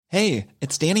Hey,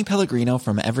 it's Danny Pellegrino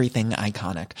from Everything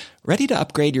Iconic. Ready to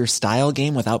upgrade your style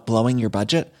game without blowing your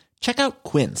budget? Check out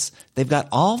Quince. They've got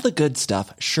all the good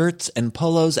stuff, shirts and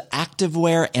polos,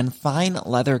 activewear, and fine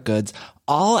leather goods,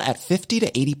 all at 50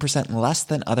 to 80% less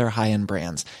than other high-end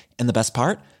brands. And the best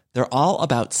part? They're all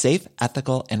about safe,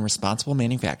 ethical, and responsible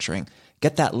manufacturing.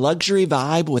 Get that luxury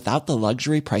vibe without the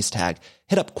luxury price tag.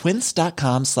 Hit up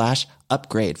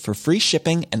quince.com/upgrade for free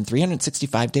shipping and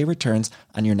 365-day returns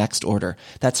on your next order.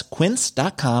 That's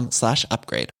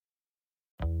quince.com/upgrade.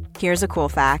 Here's a cool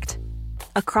fact.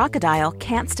 A crocodile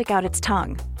can't stick out its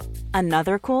tongue.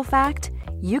 Another cool fact,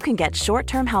 you can get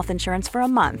short-term health insurance for a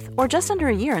month or just under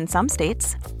a year in some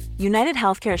states. United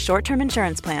Healthcare short-term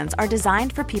insurance plans are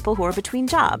designed for people who are between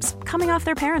jobs, coming off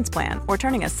their parents' plan, or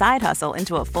turning a side hustle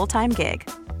into a full-time gig.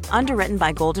 Underwritten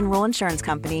by Golden Rule Insurance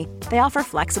Company, they offer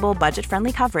flexible,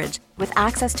 budget-friendly coverage with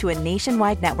access to a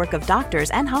nationwide network of doctors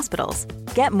and hospitals.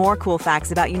 Get more cool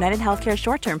facts about United Healthcare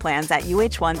short-term plans at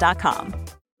uh1.com.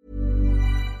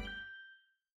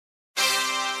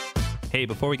 Hey,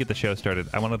 before we get the show started,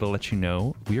 I wanted to let you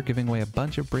know we are giving away a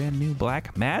bunch of brand new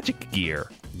Blackmagic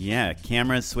gear. Yeah,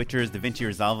 cameras, switchers, DaVinci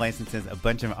Resolve licenses, a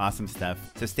bunch of awesome stuff.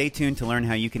 So stay tuned to learn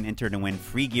how you can enter to win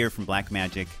free gear from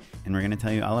Blackmagic, and we're going to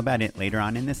tell you all about it later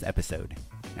on in this episode.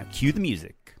 Now cue the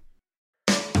music.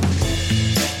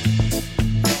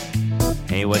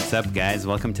 Hey, what's up, guys?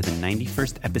 Welcome to the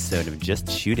 91st episode of Just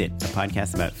Shoot It, a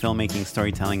podcast about filmmaking,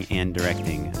 storytelling, and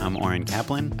directing. I'm Oren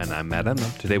Kaplan. And I'm Matt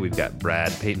Enlow. Today we've got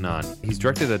Brad Payton on. He's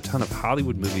directed a ton of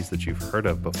Hollywood movies that you've heard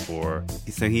of before.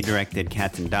 So he directed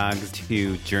Cats and Dogs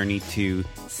 2, Journey to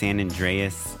San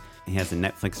Andreas. He has a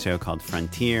Netflix show called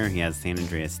Frontier. He has San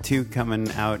Andreas 2 coming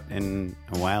out in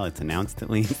a while. It's announced, at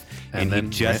least. And he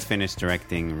just finished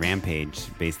directing Rampage,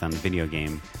 based on the video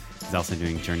game. He's also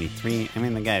doing Journey 3. I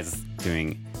mean, the guy's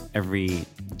doing every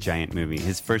giant movie.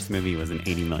 His first movie was an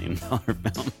 $80 million film.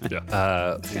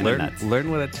 Yeah.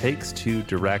 Learn what it takes to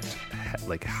direct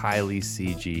like highly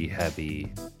CG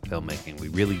heavy filmmaking. We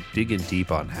really dig in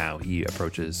deep on how he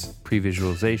approaches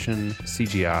pre-visualization,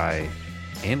 CGI,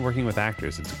 and working with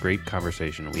actors. It's a great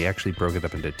conversation. We actually broke it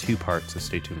up into 2 parts, so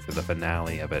stay tuned for the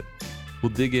finale of it.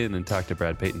 We'll dig in and talk to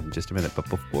Brad Payton in just a minute. But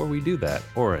before we do that,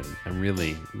 Oren, I'm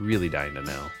really, really dying to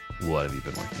know, what have you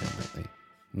been working on lately?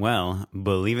 Well,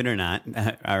 believe it or not,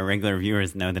 our regular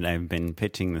viewers know that I've been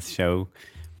pitching this show,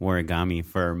 Warigami,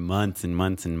 for months and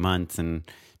months and months and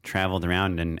traveled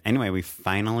around. And anyway, we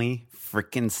finally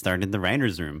freaking started the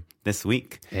writer's room this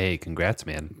week. Hey, congrats,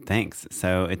 man. Thanks.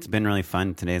 So it's been really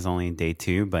fun. Today's only day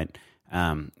 2, but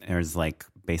there's like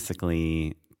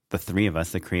basically the 3 of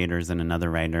us, the creators and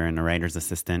another writer and a writer's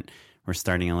assistant. We're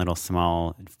starting a little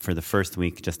small for the first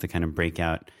week just to kind of break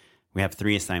out. We have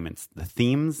 3 assignments: the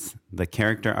themes, the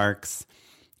character arcs,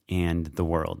 and the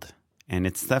world. And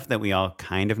it's stuff that we all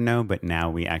kind of know, but now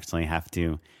we actually have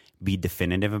to be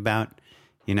definitive about.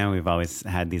 You know, we've always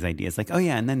had these ideas like, oh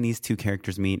yeah, and then these 2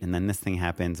 characters meet, and then this thing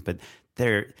happens, but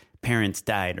their parents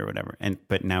died or whatever.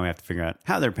 But now we have to figure out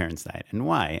how their parents died, and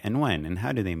why, and when, and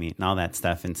how do they meet, and all that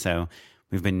stuff. And so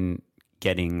we've been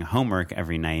getting homework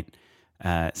every night.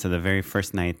 So the very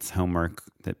first night's homework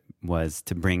that was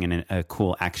to bring in a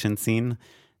cool action scene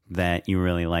that you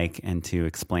really like and to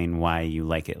explain why you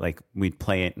like it. Like we'd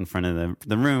play it in front of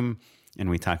the room and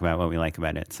we talk about what we like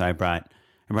about it. So I brought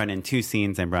in 2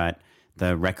 scenes. I brought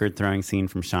the record throwing scene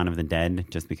from Shaun of the Dead,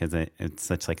 just because it's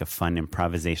such like a fun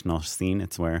improvisational scene.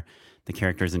 It's where the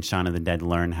characters in Shaun of the Dead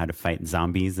learn how to fight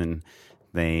zombies, and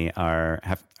they are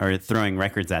throwing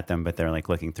records at them, but they're like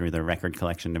looking through their record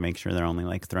collection to make sure they're only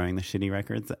like throwing the shitty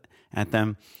records at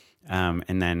them.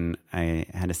 And then I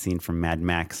had a scene from Mad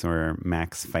Max where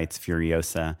Max fights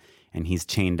Furiosa, and he's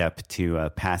chained up to a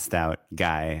passed out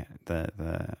guy,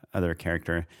 the other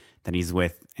character that he's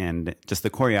with, and just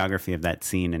the choreography of that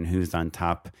scene and who's on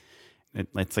top.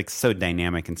 It's like so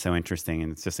dynamic and so interesting,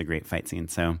 and it's just a great fight scene.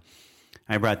 So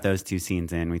I brought those 2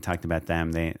 scenes in. We talked about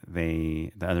them.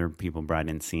 The other people brought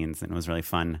in scenes, and it was really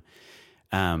fun.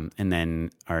 And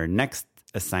then our next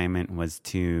assignment was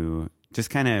to just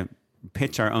kind of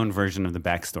pitch our own version of the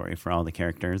backstory for all the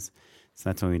characters. So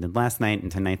that's what we did last night.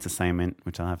 And tonight's assignment,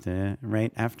 which I'll have to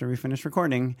write after we finish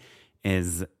recording,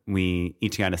 is we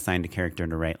each got assigned a character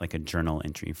to write like a journal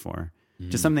entry for.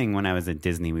 Just something when I was at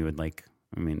Disney, we would like,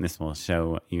 I mean, this will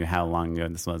show you how long ago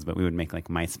this was, but we would make like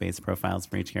MySpace profiles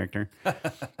for each character.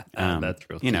 That's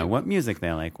real. You know, what music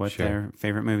they like, what their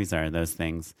favorite movies are, those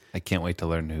things. I can't wait to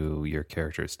learn who your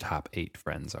character's top 8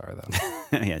 friends are, though.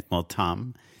 Yeah, well,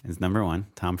 Tom is number 1.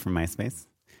 Tom from MySpace.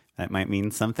 That might mean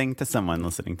something to someone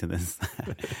listening to this.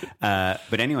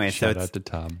 But anyway, Shout out to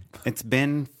Tom. It's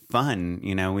been fun.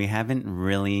 You know, we haven't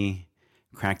really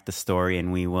crack the story,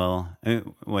 and we will.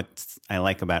 What I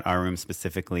like about our room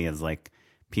specifically is like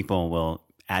people will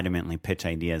adamantly pitch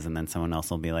ideas, and then someone else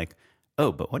will be like,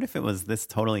 "Oh, but what if it was this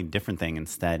totally different thing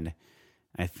instead?"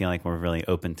 I feel like we're really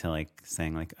open to like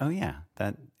saying like, "Oh yeah,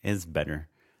 that is better."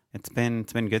 It's been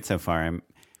good so far.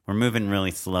 We're moving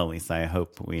really slowly, so I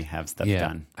hope we have stuff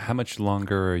done. How much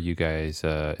longer are you guys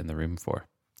in the room for?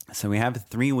 So we have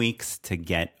 3 weeks to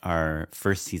get our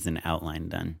first season outline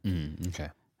done. Okay.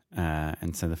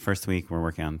 And so the first week we're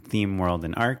working on theme, world,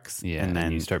 and arcs. Yeah, and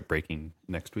then you start breaking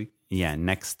next week? Yeah,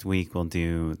 next week we'll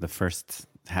do the first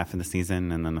half of the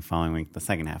season, and then the following week the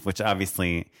second half, which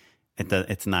obviously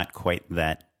it's not quite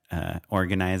that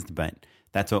organized, but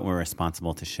that's what we're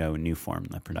responsible to show Newform,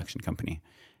 the production company,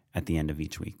 at the end of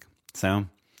each week. So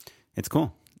it's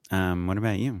cool. What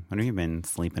about you? What have you been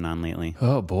sleeping on lately?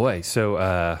 Oh boy. So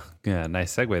yeah,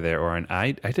 nice segue there, Oren.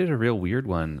 I did a real weird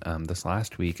one this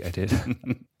last week. I did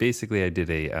basically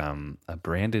a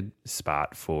branded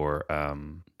spot for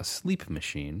a sleep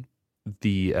machine.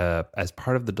 The as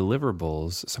part of the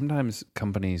deliverables, sometimes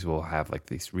companies will have like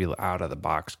these real out of the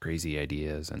box crazy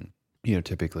ideas, and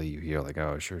typically you hear like,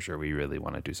 oh, sure, we really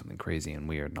want to do something crazy and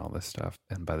weird and all this stuff.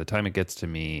 And by the time it gets to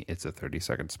me, it's a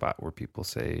 30-second spot where people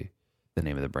say the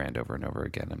name of the brand over and over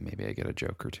again, and maybe I get a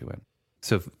joke or two in.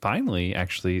 So finally,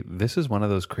 actually, this is one of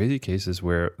those crazy cases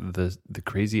where the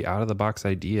crazy out of the box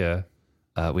idea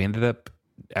we ended up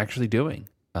actually doing.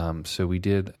 So we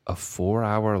did a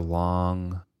 4-hour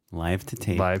long live to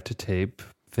tape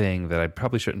thing that I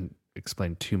probably shouldn't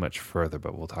explain too much further,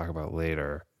 but we'll talk about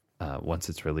later once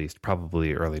it's released,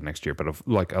 probably early next year. But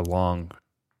like a long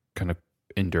kind of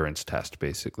endurance test,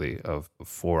 basically, of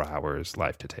 4 hours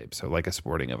live to tape. So like a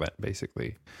sporting event,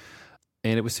 basically.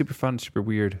 And it was super fun, super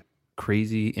weird,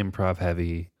 crazy, improv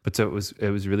heavy. But so it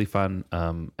was really fun,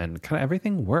 and kind of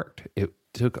everything worked. It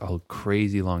took a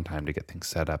crazy long time to get things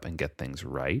set up and get things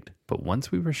right. But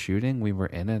once we were shooting, we were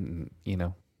in it, and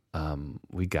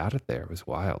we got it there. It was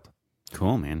wild.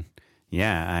 Cool, man.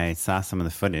 Yeah, I saw some of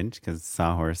the footage because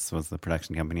Sawhorse was the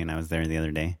production company, and I was there the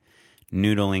other day,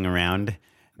 noodling around.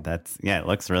 It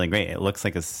looks really great. It looks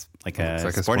like a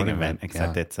sporting event,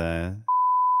 except it's a.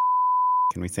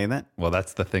 Can we say that? Well,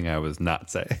 that's the thing I was not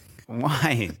saying.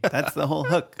 Why? That's the whole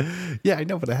hook. Yeah, I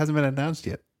know, but it hasn't been announced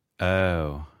yet.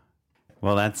 Oh,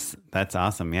 well, that's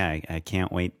awesome. Yeah, I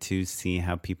can't wait to see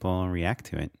how people react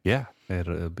to it. Yeah,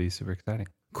 it'll be super exciting.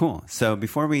 Cool. So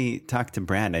before we talk to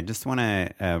Brad, I just want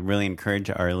to really encourage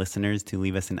our listeners to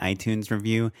leave us an iTunes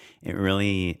review. It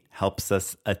really helps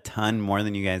us a ton, more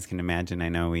than you guys can imagine. I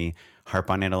know we harp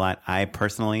on it a lot. I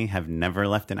personally have never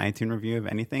left an iTunes review of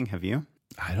anything. Have you?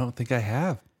 I don't think I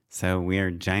have. So we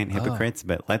are giant hypocrites,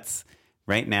 but let's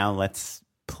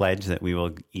pledge that we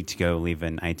will each go leave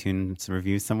an iTunes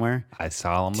review somewhere. I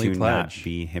solemnly pledge not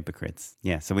be hypocrites.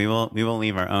 Yeah. So we will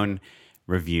leave our own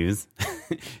reviews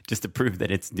just to prove that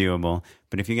it's doable.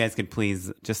 But if you guys could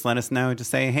please just let us know, just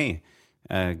say, hey,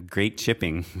 great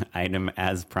shipping item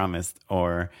as promised,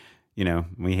 or,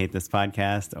 we hate this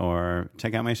podcast, or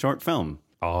check out my short film.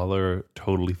 All are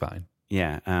totally fine.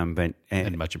 Yeah. And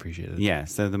much appreciated. Yeah.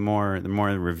 So the more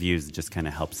reviews just kind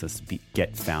of helps us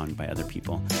get found by other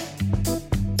people.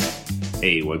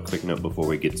 Hey, one quick note before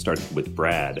we get started with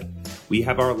Brad. We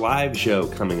have our live show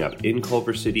coming up in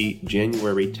Culver City,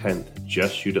 January 10th.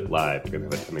 Just Shoot It Live. We're going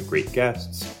to have a ton of great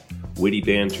guests, witty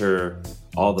banter,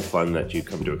 all the fun that you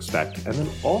come to expect, and then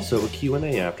also a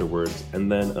Q&A afterwards,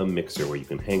 and then a mixer where you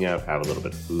can hang out, have a little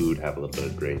bit of food, have a little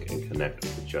bit of drink, and connect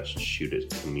with the Just Shoot It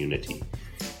community.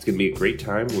 It's going to be a great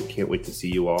time. We can't wait to see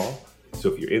you all.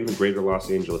 So if you're in the greater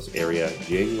Los Angeles area,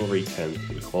 January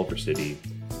 10th in Culver City,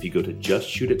 if you go to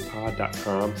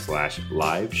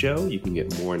justshootitpod.com/live show, you can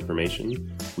get more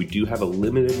information. We do have a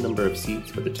limited number of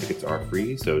seats, but the tickets are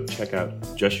free. So check out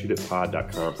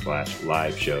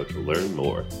justshootitpod.com/live show to learn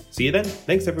more. See you then.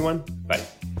 Thanks, everyone. Bye.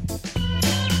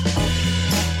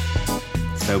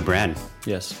 So, Brad.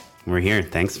 Yes. We're here.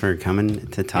 Thanks for coming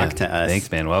to talk to us.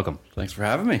 Thanks, man. Welcome. Thanks for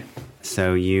having me.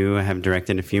 So you have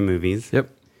directed a few movies. Yep.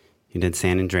 You did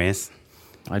San Andreas.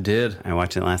 I did. I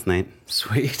watched it last night.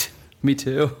 Sweet. Me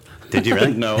too. Did you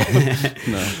really? No.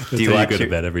 Do you go to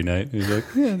bed every night? He's like,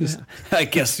 I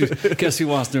guess he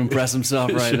wants to impress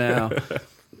himself right now.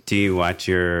 Do you watch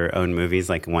your own movies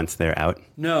like once they're out?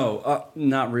 No,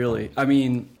 not really. I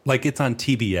mean, Like it's on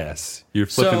TBS. You're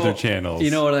flipping through channels.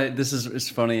 You know what? This is it's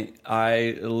funny.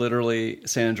 I literally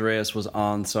San Andreas was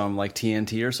on some like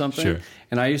TNT or something, Sure.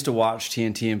 and I used to watch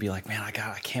TNT and be like, man, I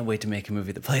can't wait to make a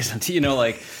movie that plays on TNT. You know,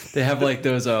 like they have like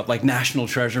those like National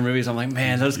Treasure movies. I'm like,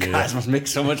 man, those guys must make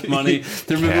so much money.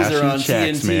 Their movies Cash are on and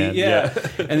checks, TNT. man. Yeah.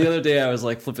 And the other day I was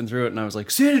like flipping through it and I was like,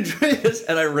 San Andreas,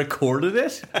 and I recorded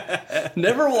it.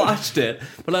 Never watched it,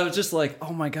 but I was just like,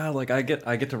 oh my god, like I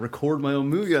get to record my own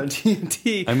movie on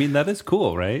TNT. I mean, that is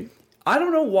cool, right? I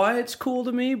don't know why it's cool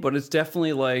to me, but it's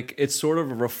definitely like it's sort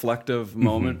of a reflective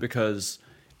moment because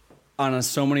on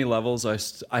so many levels,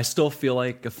 I still feel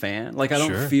like a fan. Like I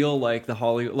don't feel like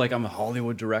like I'm a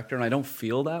Hollywood director, and I don't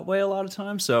feel that way a lot of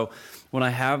times. So when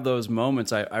I have those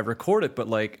moments, I record it, but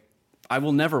like I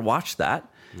will never watch that.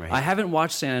 Right. I haven't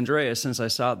watched San Andreas since I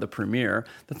saw it at the premiere.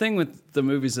 The thing with the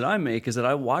movies that I make is that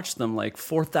I watched them like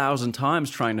 4,000 times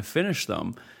trying to finish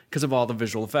them because of all the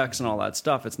visual effects and all that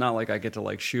stuff. It's not like I get to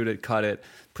like shoot it, cut it,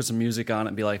 put some music on it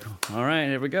and be like, all right,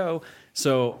 here we go.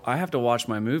 So I have to watch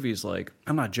my movies like,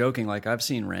 I'm not joking, like I've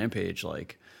seen Rampage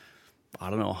like, I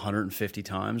don't know, 150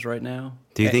 times right now.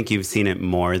 Do you think you've seen it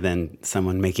more than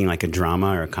someone making like a drama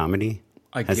or a comedy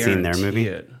has seen their movie?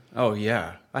 It. Oh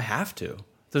yeah, I have to.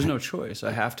 There's no choice.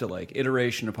 I have to like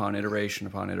iteration upon iteration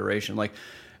upon iteration. Like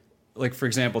for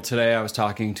example, today I was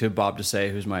talking to Bob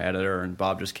Desai, who's my editor, and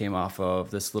Bob just came off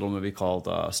of this little movie called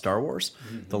Star Wars,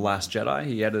 The Last Jedi.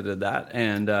 He edited that,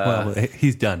 and well,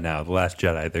 he's done now. The Last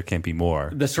Jedi. There can't be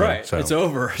more. That's right. So, it's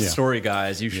over. Yeah. Sorry,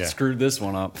 guys. You screwed this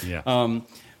one up. Yeah.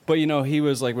 But you know, he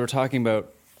was like, we're talking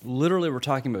about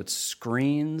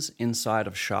screens inside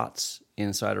of shots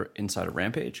inside of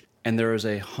Rampage. And there is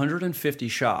 150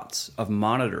 shots of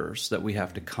monitors that we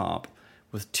have to comp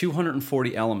with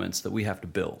 240 elements that we have to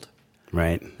build.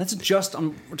 Right. That's just,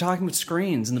 we're talking about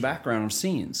screens in the background of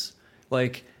scenes.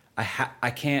 Like, I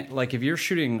can't, like, if you're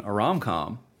shooting a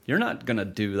rom-com, you're not going to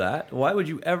do that. Why would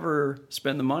you ever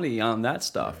spend the money on that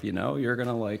stuff, you know? You're going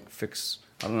to, like, fix,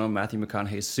 I don't know, Matthew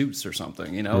McConaughey's suits or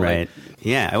something, you know? Right.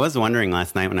 Yeah, I was wondering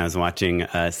last night when I was watching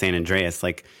San Andreas,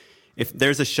 like, if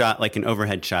there's a shot, like an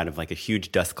overhead shot of like a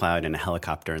huge dust cloud and a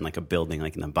helicopter and like a building,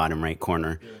 like in the bottom right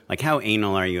corner, like how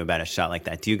anal are you about a shot like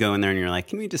that? Do you go in there and you're like,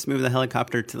 can we just move the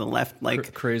helicopter to the left?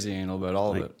 Like crazy anal about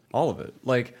all of it.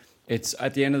 Like it's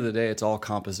at the end of the day, it's all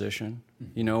composition.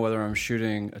 You know, whether I'm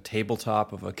shooting a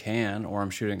tabletop of a can or I'm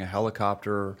shooting a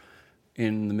helicopter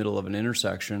in the middle of an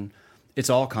intersection, it's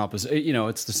all composition. You know,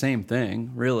 it's the same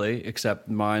thing, really, except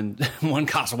one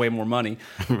costs way more money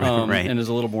right. and is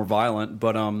a little more violent.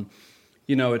 But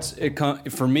you know,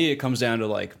 for me, it comes down to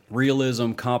like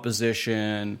realism,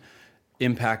 composition,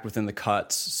 impact within the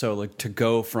cuts. So like to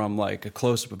go from like a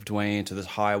close up of Dwayne to this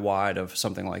high wide of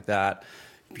something like that,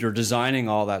 you're designing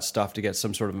all that stuff to get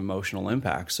some sort of emotional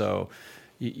impact. So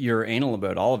you're anal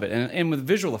about all of it. And with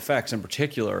visual effects in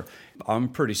particular, I'm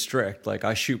pretty strict. Like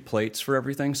I shoot plates for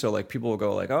everything. So like people will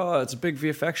go like, oh, it's a big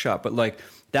VFX shot. But like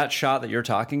that shot that you're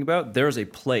talking about, there's a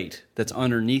plate that's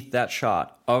underneath that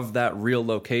shot of that real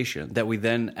location that we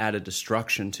then added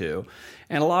destruction to.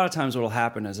 And a lot of times what will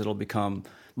happen is it'll become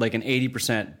like an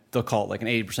 80%, they'll call it like an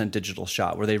 80% digital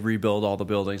shot where they rebuild all the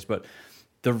buildings. But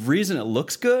the reason it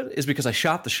looks good is because I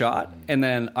shot the shot and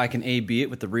then I can A/B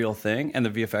it with the real thing and the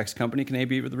VFX company can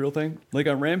A/B it with the real thing. Like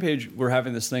on Rampage, we're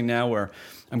having this thing now where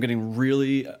I'm getting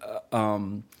really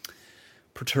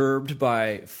perturbed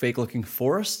by fake-looking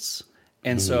forests.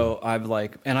 And so I've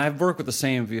worked with the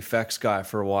same VFX guy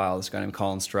for a while, this guy named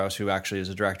Colin Strauss, who actually is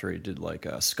a director. He did like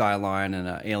Skyline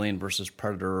and Alien versus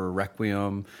Predator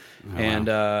Requiem.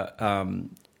 I'll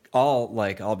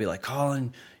be like,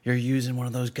 Colin, you're using one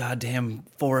of those goddamn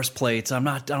forest plates. I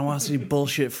don't want to see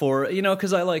bullshit for it, you know,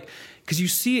 because you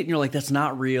see it and you're like, that's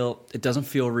not real. It doesn't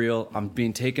feel real. I'm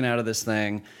being taken out of this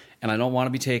thing and I don't want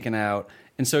to be taken out.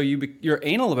 And so you're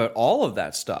anal about all of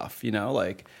that stuff, you know,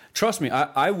 like, trust me,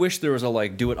 I wish there was a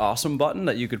like do it awesome button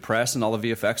that you could press and all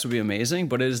the VFX would be amazing,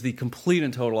 but it is the complete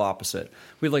and total opposite.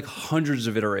 We have like hundreds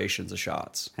of iterations of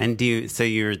shots. And so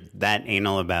you're that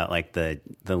anal about like the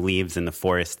leaves in the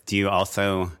forest. Do you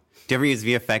ever use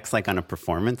VFX like on a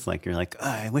performance? Like you're like, oh,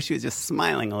 I wish he was just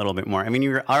smiling a little bit more. I mean,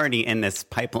 you're already in this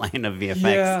pipeline of VFX.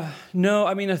 Yeah, no,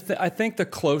 I mean, I think the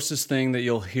closest thing that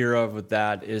you'll hear of with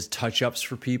that is touch-ups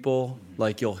for people.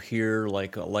 Like you'll hear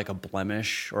like a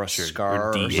blemish or a scar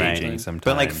or de-aging sometimes.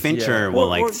 But like Fincher will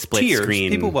like split tears. screen.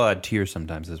 People will add tears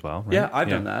sometimes as well. Right? Yeah, I've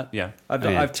done that. Yeah,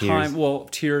 I've time. Well,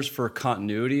 tears for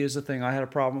continuity is the thing I had a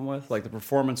problem with. Like the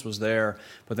performance was there,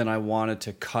 but then I wanted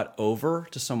to cut over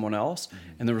to someone else,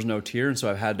 and there was no tear, and so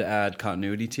I've had to add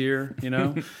continuity tear. You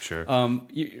know, Sure.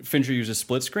 Fincher uses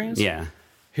split screens. Yeah.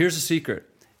 Here's a secret: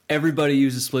 everybody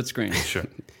uses split screens. Sure.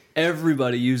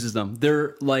 Everybody uses them.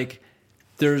 They're like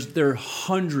there are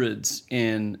hundreds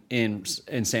in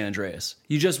San Andreas.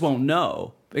 You just won't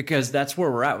know because that's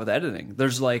where we're at with editing.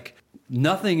 There's like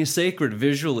nothing is sacred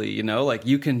visually, you know, like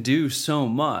you can do so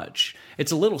much.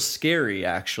 It's a little scary,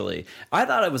 actually. I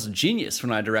thought I was a genius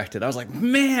when I directed. I was like,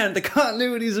 man, the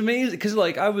continuity is amazing. Because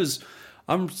like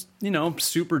I'm, you know,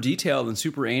 super detailed and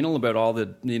super anal about all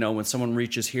the, you know, when someone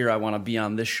reaches here, I want to be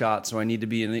on this shot, so I need to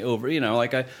be in the over, you know,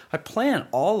 like I plan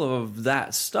all of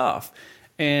that stuff.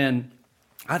 And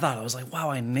I thought, I was like, wow,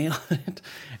 I nailed it.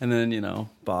 And then, you know,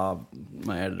 Bob,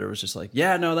 my editor, was just like,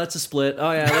 yeah, no, that's a split.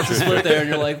 Oh, yeah, that's a split there. And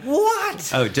you're like,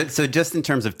 what? Oh, so just in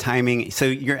terms of timing, so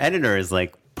your editor is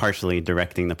like partially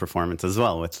directing the performance as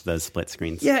well with those split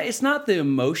screens. Yeah, it's not the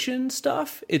emotion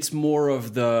stuff. It's more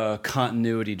of the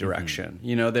continuity direction.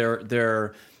 You know,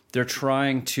 they're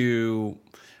trying to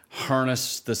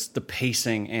harness the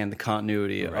pacing and the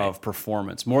continuity of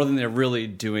performance more than they're really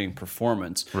doing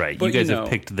performance. Right. But, you guys have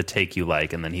picked the take you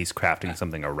like, and then he's crafting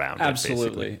something around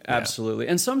absolutely, it. Absolutely.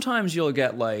 And sometimes you'll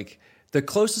get like the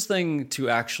closest thing to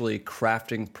actually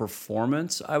crafting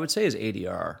performance, I would say, is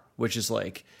ADR, which is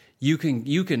like you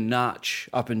can notch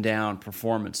up and down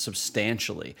performance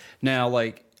substantially. Now,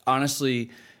 like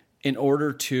honestly, in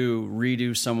order to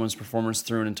redo someone's performance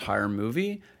through an entire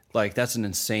movie, like that's an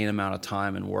insane amount of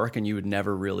time and work, and you would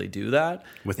never really do that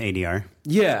with ADR.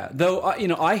 Yeah, though you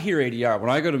know, I hear ADR when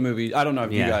I go to movies. I don't know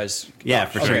if you guys. Yeah,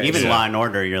 for sure. Even Law and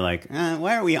Order, you're like,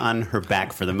 why are we on her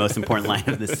back for the most important line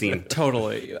of the scene?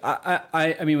 Totally.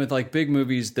 I mean, with like big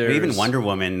movies, there's even Wonder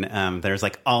Woman. There's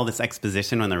like all this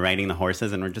exposition when they're riding the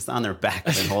horses, and we're just on their back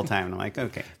the whole time. And I'm like,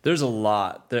 okay. There's a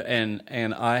lot, and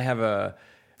I have a.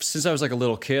 Since I was like a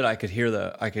little kid, I I used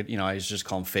to just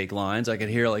call them fake lines. I could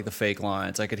hear like the fake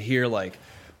lines. I could hear like,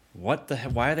 what the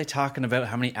hell? Why are they talking about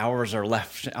how many hours are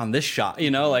left on this shot? You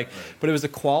know, like, but it was the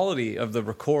quality of the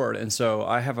record. And so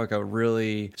I have like a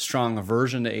really strong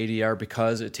aversion to ADR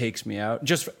because it takes me out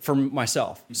just for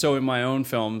myself. So in my own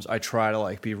films, I try to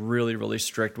like be really, really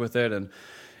strict with it and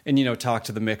you know, talk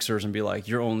to the mixers and be like,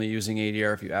 you're only using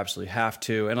ADR if you absolutely have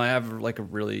to. And I have like a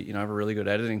really good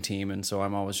editing team. And so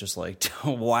I'm always just like,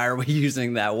 why are we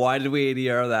using that? Why did we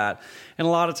ADR that? And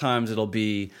a lot of times it'll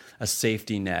be a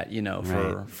safety net, you know,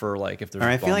 for like if there's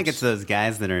I feel like it's those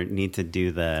guys that need to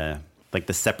do the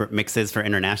separate mixes for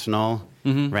international,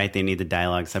 right? They need the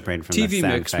dialogue separated from TV the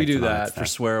sound mix. We do that for stuff.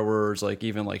 swear words, like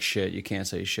even like shit. You can't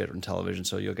say shit on television,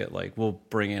 so you'll get like we'll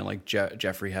bring in like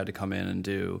Jeffrey had to come in and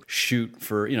do shoot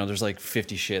for there's like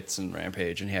 50 shits in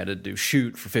Rampage, and he had to do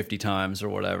shoot for 50 times or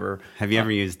whatever. Have you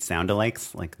ever used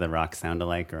sound-alikes like the Rock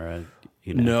sound-alike or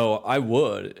No, I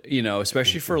would,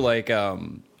 especially for like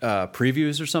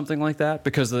previews or something like that,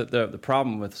 because the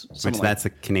problem with that's a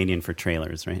Canadian for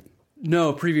trailers, right?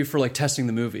 No, preview for like testing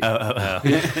the movie. I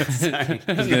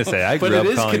was gonna say I grew but up it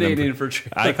is calling Canadian them, for.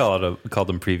 I called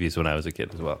them previews when I was a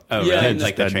kid as well. Oh, yeah, really?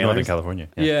 Like the trailers? Northern California.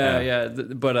 Yeah.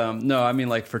 But no, I mean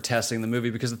like for testing the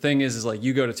movie, because the thing is like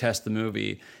you go to test the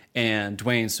movie and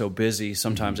Dwayne's so busy.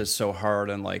 Sometimes it's so hard,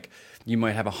 and like you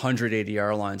might have 100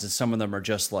 ADR lines, and some of them are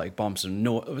just like bumps and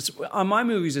noise. On my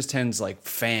movies, it tends like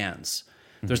fans.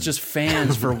 There's just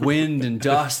fans for wind and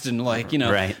dust and like,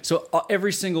 Right. So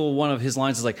every single one of his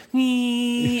lines is like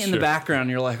in the background. And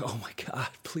you're like, oh my God,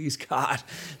 please God.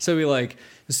 So we like,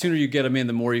 the sooner you get them in,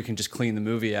 the more you can just clean the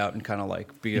movie out and kind of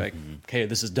like be like, okay,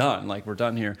 this is done. Like we're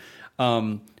done here.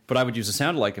 But I would use a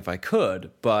sound alike if I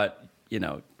could, but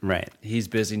right. He's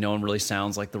busy. No one really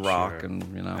sounds like The Rock. Sure.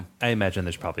 And, I imagine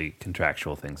there's probably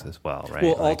contractual things as well, right?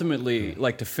 Well, ultimately,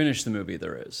 like to finish the movie,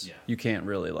 there is. Yeah. You can't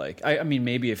really like. I mean,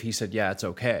 maybe if he said, "Yeah, it's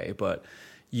okay," but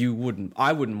you wouldn't.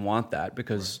 I wouldn't want that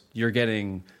because you're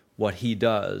getting what he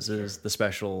does is the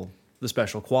special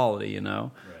quality,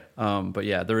 Right. But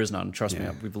yeah, there is none. Trust me,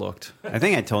 we've looked. I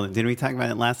think I told. Did we talk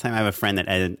about it last time? I have a friend that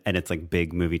edits like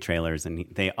big movie trailers, and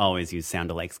they always use sound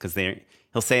alikes because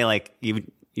he'll say like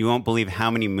you won't believe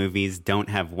how many movies don't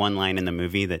have one line in the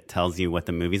movie that tells you what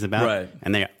the movie's about. Right.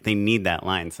 And they need that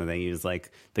line. So they use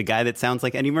like the guy that sounds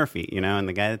like Eddie Murphy, and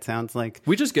the guy that sounds like...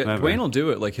 We just get... whatever. Dwayne will do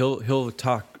it. Like he'll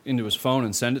talk into his phone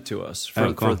and send it to us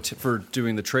for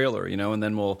doing the trailer, and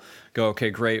then we'll go, okay,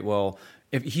 great. Well,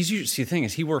 if he's usually... See, the thing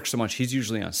is, he works so much, he's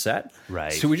usually on set.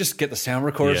 Right. So we just get the sound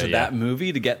recorders of that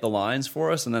movie to get the lines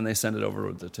for us, and then they send it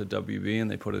over to WB and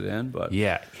they put it in. But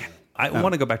Yeah. I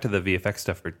want to go back to the VFX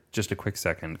stuff for just a quick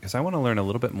second because I want to learn a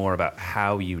little bit more about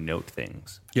how you note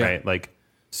things. Yeah. Right? Like,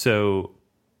 so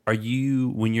are you,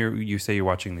 when you say you're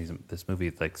watching this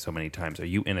movie like so many times, are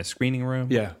you in a screening room?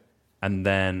 Yeah. And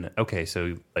then, okay,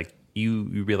 so like you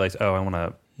realize, oh, I want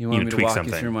to You want me to tweak walk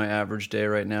something. you through my average day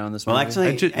right now in this Well, movie?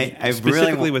 actually, I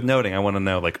Specifically really with noting, I want to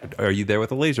know, like, are you there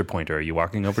with a laser pointer? Are you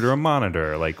walking over to a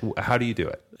monitor? Like, how do you do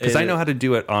it? Because I know how to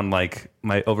do it on like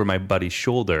over my buddy's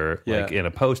shoulder, like in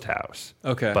a post house.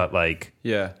 Okay. But like,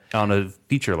 Yeah. on a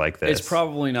feature like this, It's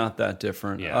probably not that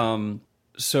different. Yeah.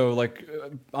 So like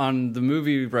on the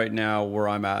movie right now where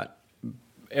I'm at,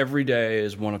 every day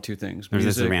is one of two things.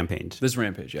 This is Rampage. This is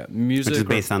Rampage, yeah. Music, which is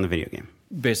based on the video game.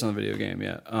 based on the video game,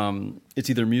 yeah. It's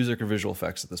either music or visual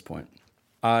effects at this point.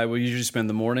 I will usually spend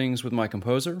the mornings with my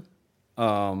composer, who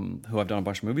I've done a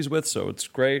bunch of movies with, so it's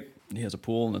great. He has a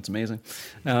pool, and it's amazing.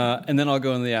 And then I'll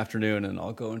go in the afternoon, and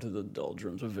I'll go into the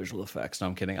doldrums of visual effects. No,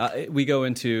 I'm kidding. We go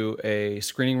into a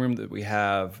screening room that we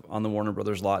have on the Warner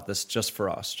Brothers lot that's just for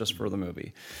us, just for the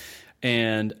movie.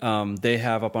 And they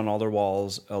have up on all their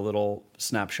walls a little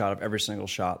snapshot of every single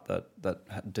shot that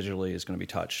digitally is going to be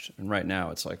touched. And right now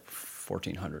it's like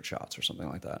 1,400 shots or something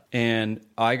like that. And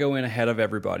I go in ahead of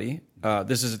everybody.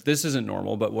 This isn't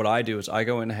normal, but what I do is I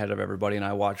go in ahead of everybody and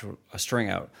I watch a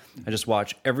string out. I just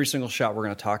watch every single shot we're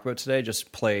going to talk about today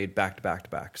just played back to back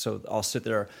to back. So I'll sit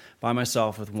there by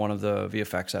myself with one of the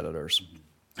VFX editors.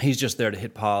 He's just there to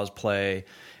hit pause, play,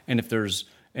 and if there's...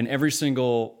 And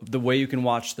the way you can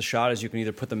watch the shot is you can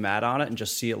either put the mat on it and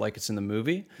just see it like it's in the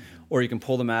movie, or you can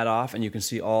pull the mat off and you can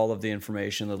see all of the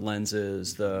information, the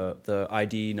lenses, the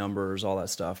ID numbers, all that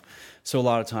stuff. So a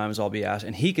lot of times I'll be asked,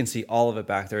 and he can see all of it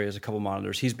back there. He has a couple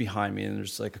monitors. He's behind me, and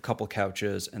there's like a couple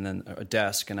couches and then a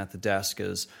desk. And at the desk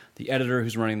is the editor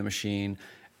who's running the machine,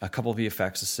 a couple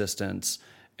VFX assistants,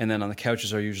 and then on the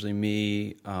couches are usually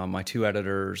me, my two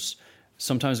editors,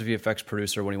 sometimes a VFX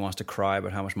producer when he wants to cry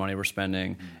about how much money we're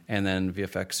spending, and then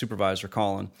VFX supervisor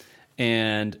Colin.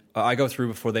 And I go through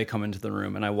before they come into the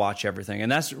room, and I watch everything.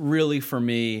 And that's really, for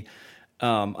me,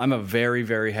 I'm a very,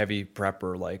 very heavy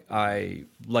prepper. Like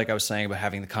I was saying about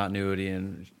having the continuity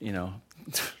and,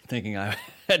 thinking I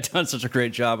had done such a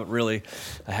great job, but really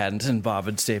I hadn't, and Bob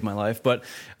had saved my life. But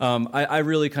I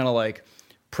really kind of like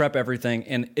prep everything.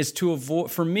 And it's to avoid,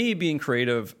 for me, being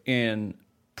creative in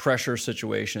pressure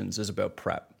situations is about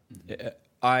prep.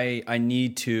 I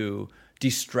need to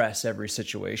de-stress every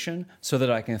situation so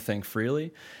that I can think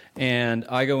freely. And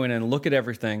I go in and look at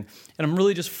everything, and I'm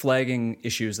really just flagging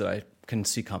issues that I can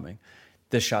see coming.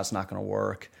 This shot's not going to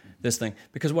work, this thing.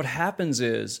 Because what happens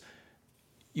is...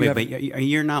 But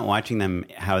you're not watching them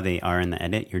how they are in the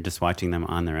edit. You're just watching them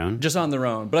on their own? Just on their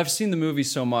own. But I've seen the movie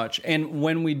so much. And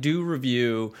when we do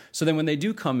review, so then when they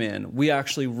do come in, we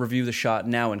actually review the shot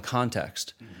now in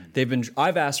context.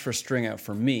 I've asked for a string out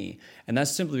for me, and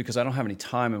that's simply because I don't have any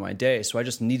time in my day, so I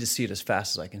just need to see it as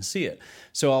fast as I can see it.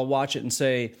 So I'll watch it and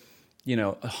say,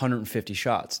 150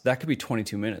 shots. That could be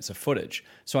 22 minutes of footage.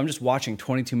 So I'm just watching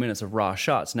 22 minutes of raw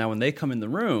shots. Now, when they come in the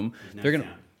room, they're going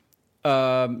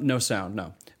to... no sound,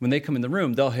 no. When they come in the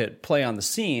room, they'll hit play on the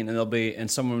scene, and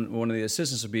one of the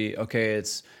assistants will be, okay,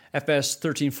 it's FS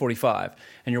 1345,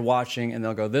 and you're watching, and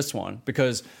they'll go this one,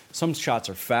 because some shots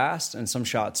are fast, and some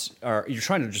shots you're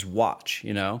trying to just watch,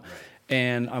 Right.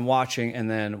 And I'm watching,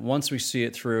 and then once we see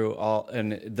it through,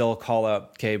 and they'll call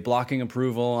out, okay, blocking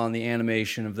approval on the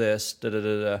animation of this,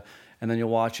 da-da-da-da. And then you'll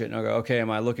watch it and I'll go, okay, am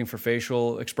I looking for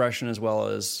facial expression as well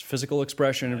as physical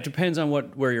expression? It depends on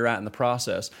where you're at in the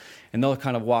process. And they'll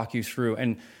kind of walk you through.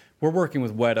 And we're working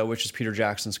with Weta, which is Peter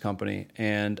Jackson's company,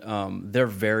 and they're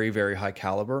very, very high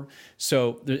caliber.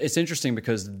 So it's interesting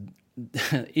because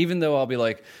even though I'll be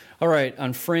like, all right,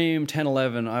 on frame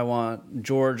 1011, I want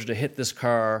George to hit this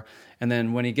car. And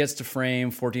then when he gets to frame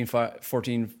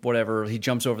 14, whatever, he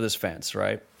jumps over this fence,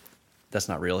 right? That's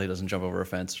not real. He doesn't jump over a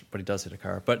fence, but he does hit a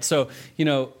car. But so,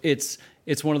 it's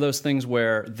one of those things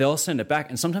where they'll send it back,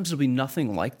 and sometimes it'll be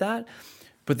nothing like that,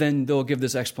 but then they'll give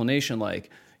this explanation like,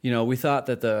 we thought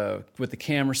that with the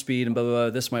camera speed and blah, blah, blah,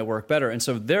 this might work better. And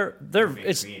so they're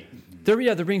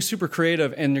being super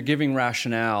creative, and they're giving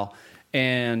rationale.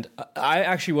 And I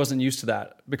actually wasn't used to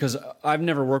that because I've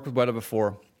never worked with Weta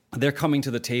before. They're coming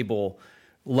to the table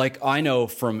like I know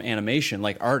from animation,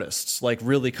 like artists, like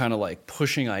really kind of like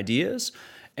pushing ideas.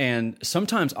 And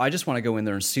sometimes I just want to go in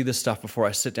there and see this stuff before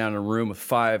I sit down in a room with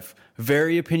 5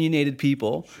 very opinionated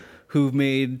people who've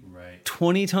made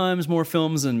 20 times more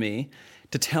films than me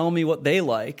to tell me what they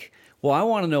like. Well, I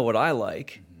want to know what I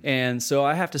like. And so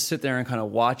I have to sit there and kind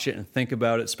of watch it and think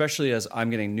about it, especially as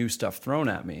I'm getting new stuff thrown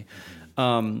at me.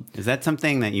 Is that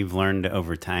something that you've learned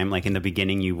over time? Like in the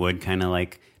beginning, you would kind of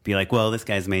like be like, well, this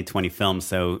guy's made 20 films,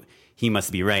 so he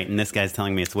must be right. And this guy's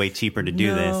telling me it's way cheaper to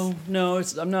do this. No,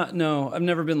 I've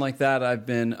never been like that. I've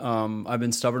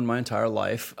been stubborn my entire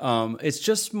life. It's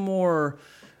just more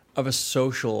of a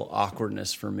social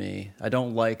awkwardness for me. I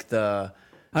don't like the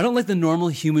I don't like the normal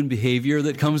human behavior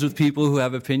that comes with people who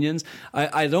have opinions.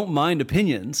 I don't mind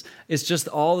opinions. It's just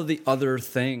all of the other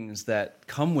things that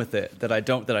come with it that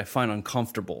I find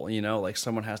uncomfortable. You know, like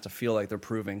someone has to feel like they're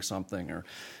proving something, or,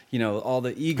 you know, all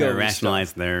the ego. Or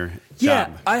rationalize their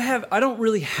job. Yeah, I don't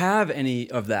really have any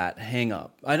of that hang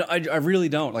up. I really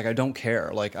don't. Like, I don't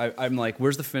care. Like, I'm like,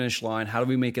 where's the finish line? How do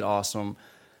we make it awesome?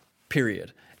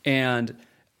 Period. And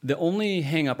the only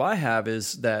hang up I have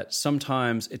is that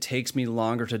sometimes it takes me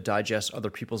longer to digest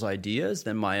other people's ideas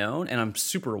than my own. And I'm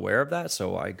super aware of that.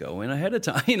 So I go in ahead of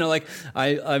time. You know, like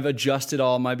I've adjusted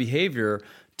all my behavior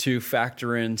to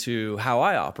factor into how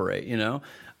I operate, you know?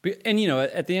 And, you know,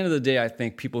 at the end of the day, I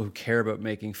think people who care about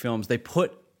making films, they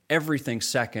put everything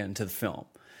second to the film.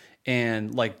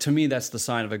 And like, to me, that's the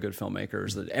sign of a good filmmaker,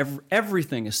 is that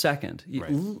everything is second.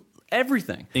 Right.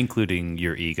 Everything, including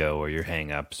your ego or your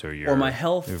hang-ups or my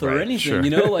health or right, anything, sure. you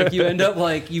know, like you end up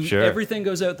like Sure. everything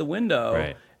goes out the window,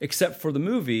 right, except for the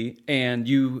movie, and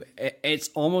it's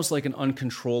almost like an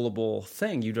uncontrollable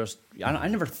thing. You just, I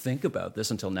never think about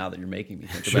this until now that you're making me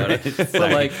think about it.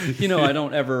 But like, you know, I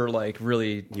don't ever like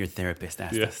really. Your therapist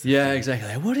asked us. Yeah,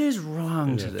 exactly. Like, what is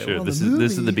wrong today? Sure. Well, This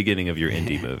is the beginning of your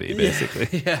indie movie,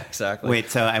 basically. Yeah, exactly. Wait,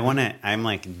 so I'm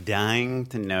like dying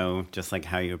to know just like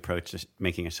how you approach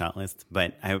making a shot list,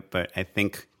 but I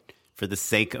think for the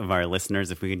sake of our listeners,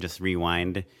 if we could just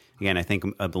rewind again, I think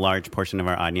a large portion of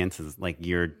our audience is like,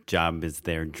 your job is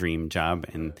their dream job,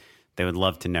 and they would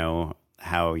love to know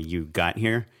how you got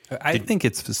here. I think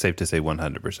it's safe to say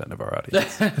 100% of our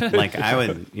audience. Like I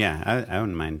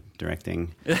wouldn't mind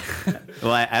directing.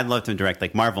 Well, I'd love to direct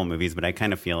like Marvel movies, but I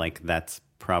kind of feel like that's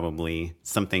probably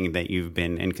something that you've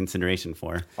been in consideration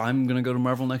for. I'm gonna go to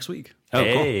Marvel next week. Oh,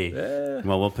 hey. cool. Yeah.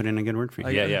 Well, we'll put in a good word for you.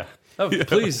 Yeah. Oh,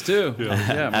 please do.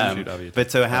 Yeah.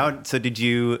 But so did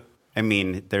you? I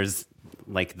mean, there's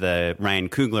like the Ryan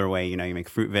Coogler way. You know, you make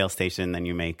Fruitvale Station, then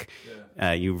you make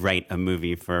you write a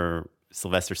movie for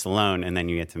Sylvester Stallone, and then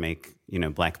you get to make, you know,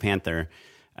 Black Panther.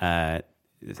 And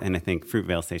I think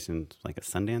Fruitvale Station's like a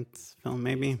Sundance film,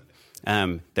 maybe.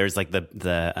 There's like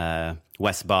the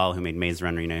Wes Ball, who made Maze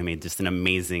Runner. You know, who made just an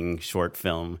amazing short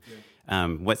film.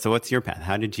 What's your path?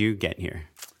 How did you get here?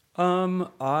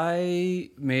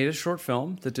 I made a short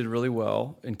film that did really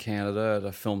well in Canada at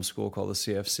a film school called the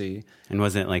CFC. And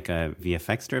was it like a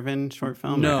VFX-driven short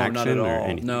film? No, or action not at or all.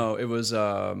 anything? No, it was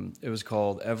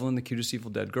called Evelyn, the Cutest Evil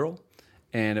Dead Girl,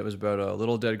 and it was about a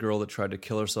little dead girl that tried to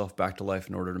kill herself back to life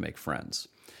in order to make friends.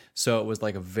 So it was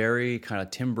like a very kind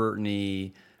of Tim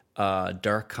Burton-y,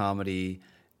 dark comedy,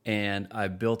 and I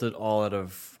built it all out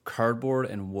of cardboard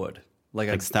and wood.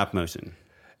 Like stop motion?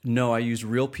 No, I used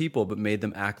real people, but made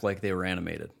them act like they were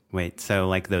animated. Wait, so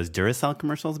like those Duracell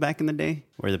commercials back in the day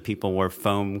where the people wore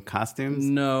foam costumes?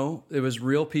 No, it was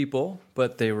real people,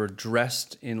 but they were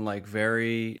dressed in like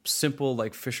very simple,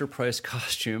 like Fisher-Price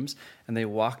costumes, and they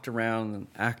walked around and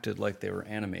acted like they were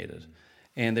animated.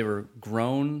 And they were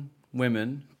grown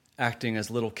women acting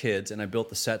as little kids, and I built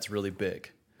the sets really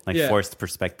big. Like forced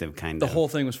perspective, kind of. The whole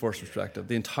thing was forced perspective.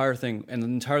 The entire thing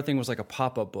was like a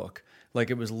pop-up book. Like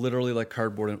it was literally like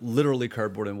cardboard and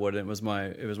wood. And it was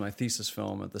my thesis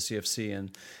film at the CFC,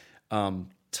 and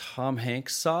Tom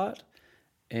Hanks saw it,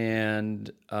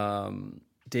 and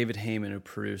David Heyman, who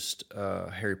produced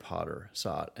Harry Potter,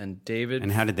 saw it. And David.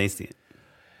 And how did they see it?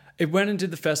 It went and did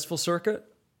the festival circuit,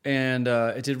 and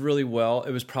it did really well.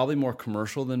 It was probably more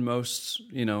commercial than most,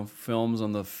 you know, films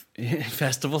on the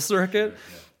festival circuit.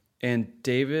 Yeah. And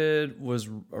David was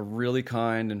really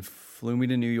kind and flew me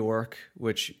to New York,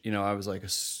 which, you know, I was like a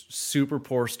super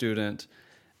poor student.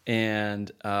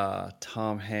 And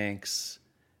Tom Hanks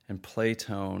and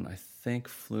Playtone, I think,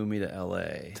 flew me to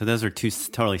L.A. So those are two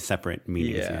totally separate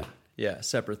meetings. Yeah,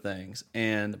 separate things.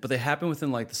 But they happened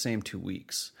within like the same 2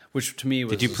 weeks, which to me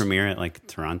was... Did you premiere at like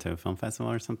Toronto Film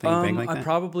Festival or something big like that? I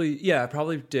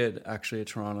probably did actually at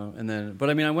Toronto. But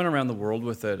I mean, I went around the world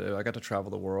with it. I got to travel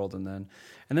the world, and then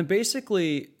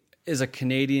basically as a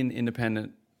Canadian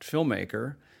independent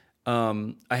filmmaker,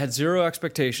 I had zero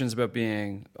expectations about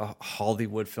being a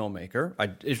Hollywood filmmaker.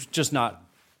 It's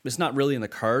not really in the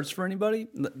cards for anybody.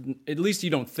 At least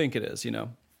you don't think it is, you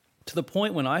know. To the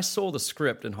point when I sold a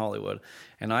script in Hollywood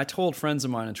and I told friends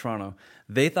of mine in Toronto,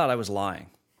 they thought I was lying.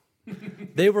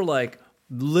 They were like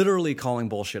literally calling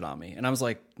bullshit on me. And I was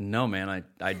like, no, man,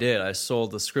 I did. I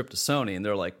sold the script to Sony. And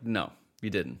they're like, no,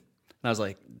 you didn't. And I was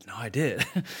like, no, I did.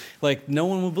 Like, no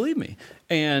one will believe me.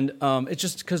 And it's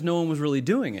just because no one was really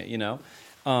doing it, you know?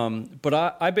 But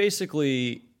I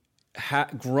basically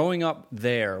growing up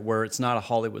there where it's not a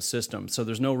Hollywood system, so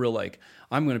there's no real like,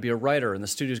 I'm going to be a writer and the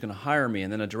studio's going to hire me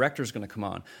and then a director's going to come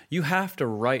on. You have to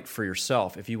write for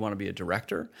yourself if you want to be a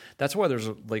director. That's why there's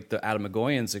like the Adam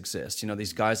McGoyans exist,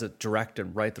 these guys that direct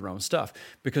and write their own stuff,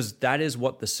 because that is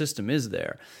what the system is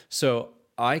there. So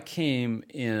I came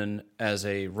in as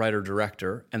a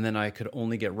writer-director, and then I could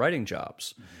only get writing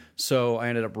jobs. Mm-hmm. So I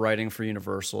ended up writing for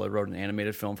Universal. I wrote an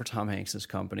animated film for Tom Hanks'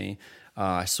 company.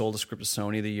 I sold a script to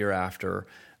Sony the year after.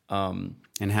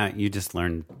 And how you just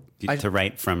learned to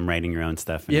write from writing your own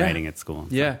stuff and writing at school.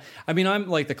 Yeah. I mean, I'm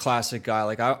like the classic guy.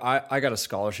 Like I got a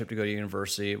scholarship to go to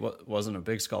university. It wasn't a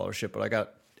big scholarship, but I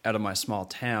got out of my small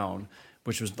town,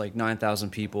 which was like 9,000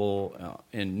 people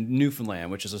in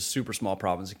Newfoundland, which is a super small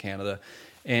province in Canada.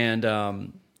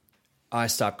 And I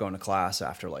stopped going to class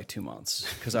after like 2 months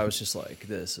because I was just like,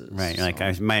 this is... Right, like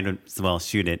I might as well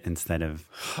shoot it instead of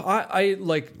I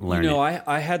like, learn it.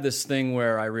 I had this thing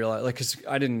where I realized, like, because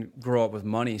I didn't grow up with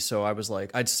money, so I was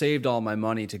like, I'd saved all my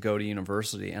money to go to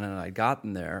university, and then I'd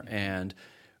gotten there, and,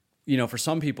 for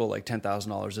some people, like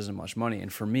 $10,000 isn't much money,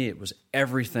 and for me, it was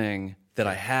everything that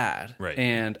I had. Right.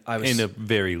 And I was... In a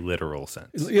very literal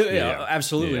sense. Yeah,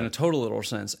 absolutely, in a total literal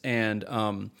sense. And...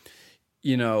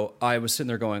 I was sitting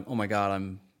there going, oh my God,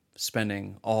 I'm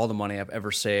spending all the money I've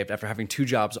ever saved after having 2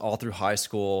 jobs all through high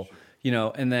school,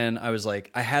 and then I was like,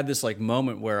 I had this like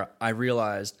moment where I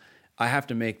realized I have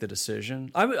to make the decision.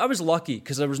 I was lucky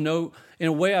because there was no, in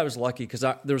a way I was lucky because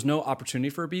there was no opportunity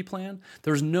for a B plan.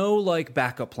 There was no like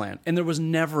backup plan, and there was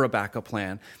never a backup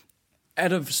plan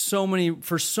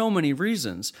for so many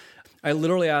reasons. I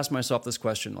literally asked myself this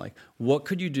question, like, what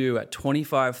could you do at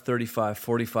 25, 35,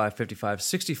 45, 55,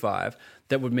 65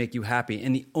 that would make you happy?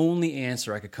 And the only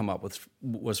answer I could come up with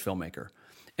was filmmaker.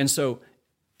 And so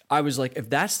I was like,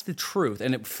 if that's the truth,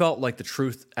 and it felt like the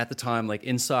truth at the time, like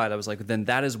inside, I was like, then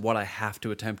that is what I have to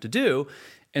attempt to do.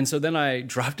 And so then I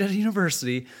dropped out of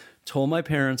university, told my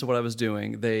parents what I was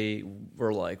doing. They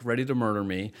were like ready to murder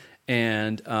me.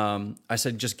 And I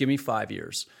said, just give me 5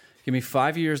 years. Give me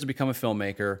 5 years to become a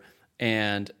filmmaker.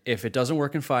 And if it doesn't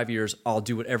work in 5 years, I'll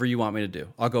do whatever you want me to do.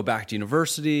 I'll go back to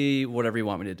university, whatever you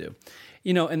want me to do.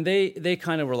 And they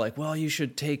kind of were like, well, you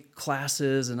should take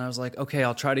classes. And I was like, okay,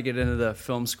 I'll try to get into the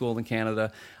film school in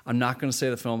Canada. I'm not going to say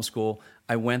the film school.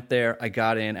 I went there. I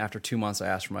got in. After 2 months, I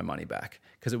asked for my money back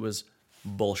because it was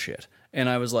bullshit. And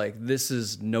I was like, this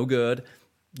is no good.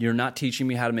 You're not teaching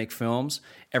me how to make films.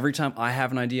 Every time I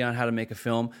have an idea on how to make a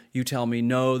film, you tell me,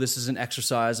 no, this is an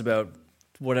exercise about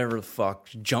whatever the fuck,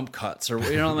 jump cuts, or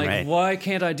like, right. Why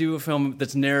can't I do a film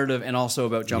that's narrative and also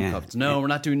about jump cuts? No, we're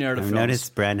not doing narrative films. I've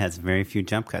noticed Brad has very few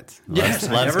jump cuts. Yes,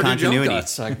 I never do jump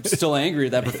cuts. I'm still angry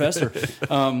at that professor.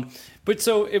 But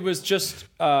so it was just,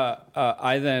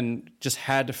 I then just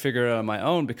had to figure it out on my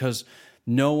own because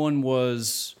no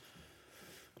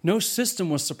system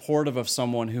was supportive of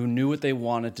someone who knew what they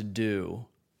wanted to do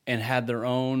and had their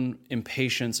own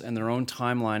impatience and their own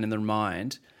timeline in their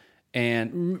mind.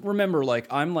 And remember, like,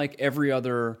 I'm like every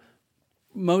other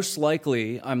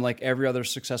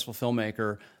successful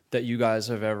filmmaker that you guys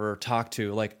have ever talked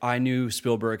to. Like, I knew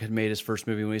Spielberg had made his first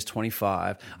movie when he was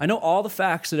 25. I know all the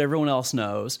facts that everyone else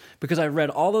knows because I read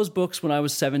all those books when I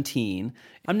was 17.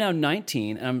 I'm now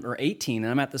 19 or 18,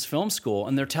 and I'm at this film school,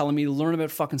 and they're telling me to learn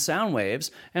about fucking sound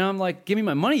waves. And I'm like, give me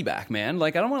my money back, man.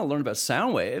 Like, I don't want to learn about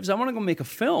sound waves. I want to go make a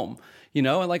film,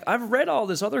 And like, I've read all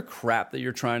this other crap that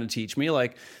you're trying to teach me.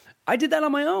 Like, I did that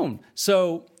on my own.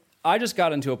 So I just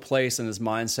got into a place in this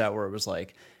mindset where it was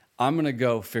like, I'm going to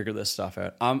go figure this stuff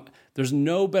out. There's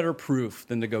no better proof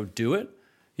than to go do it.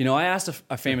 I asked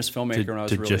a famous filmmaker when I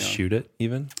was really young. To just shoot it,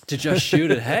 even? To just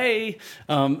shoot it. Hey!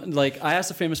 I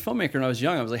asked a famous filmmaker when I was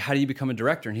young, I was like, how do you become a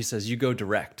director? And he says, you go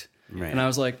direct. Right. And I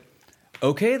was like,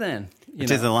 okay then.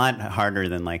 Which is a lot harder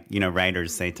than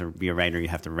writers say to be a writer, you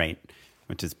have to write,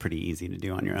 which is pretty easy to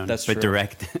do on your own. That's true. But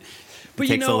direct... It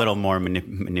takes a little more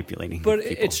manipulating. But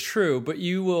people. It's true, but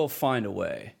you will find a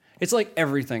way. It's like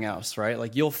everything else, right?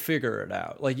 Like, you'll figure it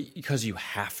out, because you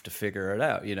have to figure it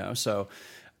out, So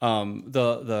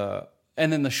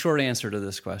and then the short answer to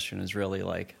this question is really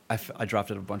I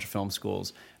dropped out of a bunch of film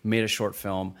schools, made a short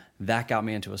film. That got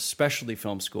me into a specialty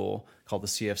film school called the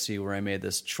CFC, where I made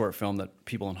this short film that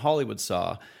people in Hollywood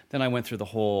saw. Then I went through the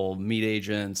whole meet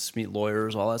agents, meet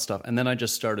lawyers, all that stuff. And then I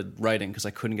just started writing because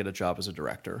I couldn't get a job as a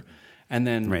director. And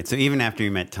then, right. So even after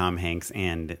you met Tom Hanks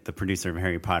and the producer of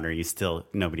Harry Potter,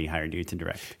 nobody hired you to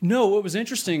direct. No, what was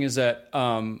interesting is that,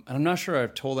 and I'm not sure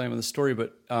I've told anyone the story,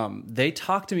 but they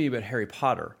talked to me about Harry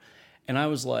Potter, and I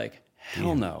was like,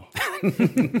 hell no.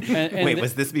 Wait,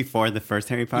 was this before the first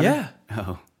Harry Potter? Yeah.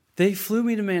 Oh. they flew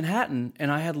me to Manhattan,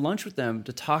 and I had lunch with them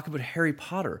to talk about Harry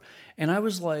Potter. And I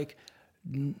was like,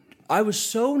 I was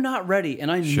so not ready,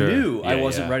 and I knew I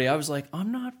wasn't ready. I was like,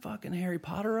 I'm not fucking Harry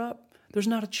Potter up. There's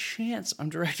not a chance I'm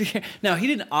directing. Now, he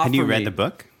didn't offer me. Had you read the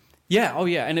book? Yeah, oh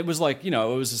yeah, and it was like, it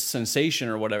was a sensation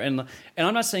or whatever. And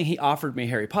I'm not saying he offered me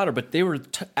Harry Potter, but they were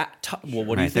well,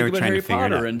 what do you think about Harry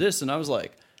Potter and this? And I was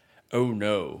like, oh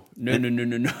no,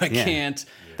 I can't.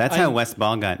 That's how Wes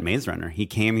Ball got Maze Runner. He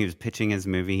came, he was pitching his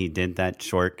movie, he did that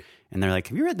short, and they're like,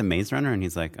 have you read the Maze Runner? And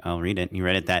he's like, I'll read it. And he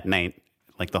read it that night,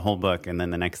 like the whole book, and then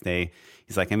the next day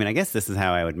he's like, I guess this is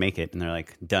how I would make it. And they're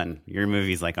like, done. Your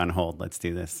movie's like on hold. Let's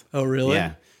do this. Oh really?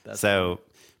 Yeah.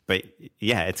 But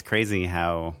yeah, it's crazy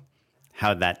how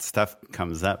that stuff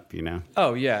comes up,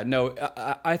 Oh yeah, no,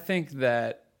 I think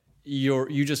that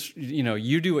you just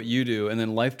you do what you do, and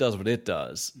then life does what it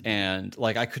does. And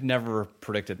like, I could never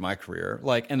predicted my career.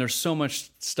 Like, and there's so much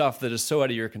stuff that is so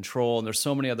out of your control, and there's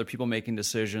so many other people making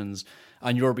decisions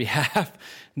on your behalf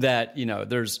that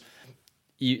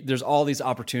there's all these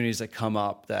opportunities that come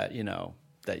up that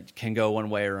that can go one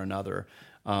way or another.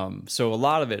 So a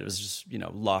lot of it is just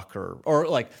luck or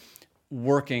like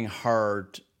working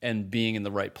hard and being in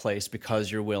the right place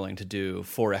because you're willing to do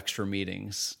 4 extra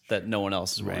meetings that no one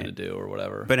else is willing to do or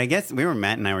whatever. But I guess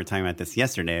Matt and I were talking about this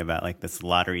yesterday about like this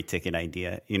lottery ticket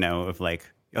idea, of like,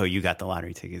 oh, you got the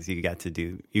lottery tickets, you got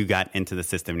into the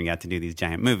system and you got to do these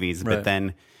giant movies. But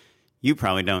then you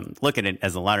probably don't look at it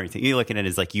as a lottery ticket. You look at it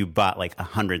as like you bought like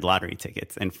 100 lottery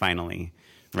tickets and finally,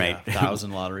 right? Yeah,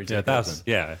 1,000 lottery tickets. 1,000.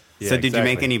 Yeah. So did you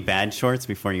make any bad shorts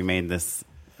before you made this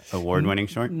award-winning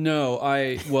short? No,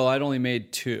 I'd only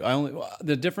made 2.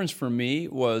 The difference for me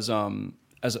was,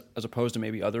 as opposed to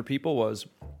maybe other people, was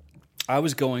I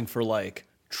was going for like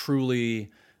truly,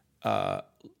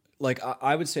 like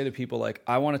I would say to people like,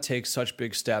 I want to take such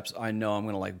big steps. I know I'm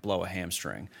going to like blow a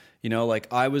hamstring.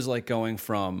 Like I was like going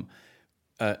from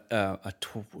a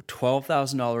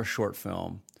 $12,000 short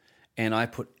film. And I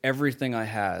put everything I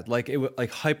had, like it was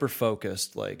like hyper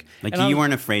focused, like you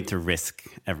weren't afraid to risk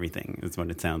everything. Is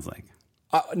what it sounds like.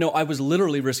 No, I was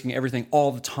literally risking everything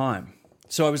all the time.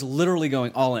 So I was literally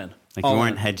going all in. Like you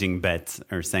weren't hedging bets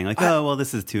or saying like, oh well,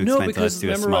 this is too expensive. No, because let's do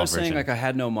a remember small I was saying version. like I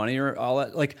had no money or all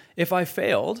that. Like if I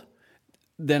failed,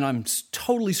 then I'm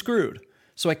totally screwed.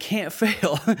 So I can't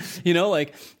fail,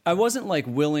 like I wasn't like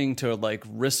willing to like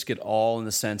risk it all in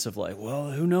the sense of like,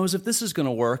 well, who knows if this is going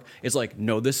to work? It's like,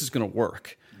 no, this is going to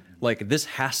work. Like this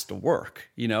has to work,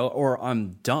 or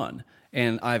I'm done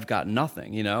and I've got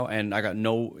nothing, and I got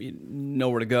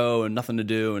nowhere to go and nothing to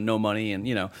do and no money.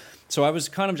 And, so I was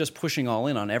kind of just pushing all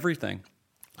in on everything.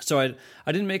 So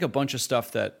I didn't make a bunch of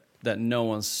stuff that no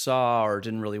one saw or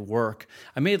didn't really work.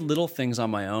 I made little things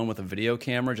on my own with a video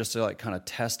camera just to like kind of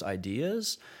test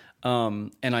ideas.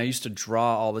 And I used to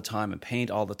draw all the time and paint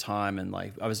all the time. And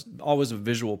like, I was always a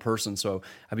visual person. So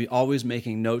I'd be always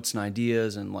making notes and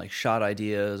ideas and like shot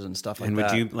ideas and stuff like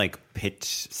that. And would you like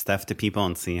pitch stuff to people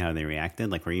and see how they reacted?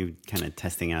 Like, were you kind of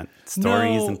testing out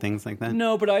stories and things like that?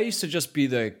 No, but I used to just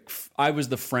be I was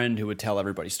the friend who would tell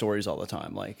everybody stories all the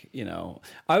time. Like,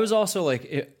 I was also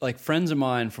like friends of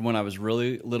mine from when I was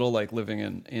really little, like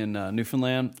living in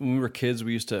Newfoundland. When we were kids,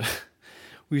 we used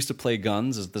to play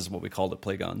guns. This is what we called it,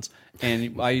 play guns.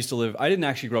 And I didn't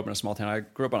actually grow up in a small town. I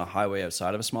grew up on a highway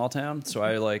outside of a small town. So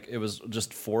it was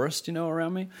just forest,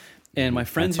 around me. And my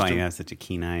friends That's why you have such a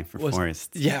keen eye for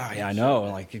forests. Yeah, I know.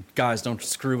 Like, guys, don't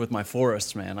screw with my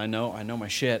forests, man. I know my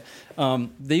shit.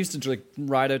 They used to like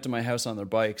ride out to my house on their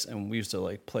bikes, and we used to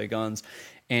like play guns.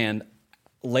 And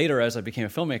later, as I became a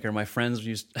filmmaker, my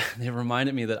friends they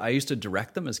reminded me that I used to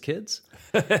direct them as kids.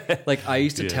 Like I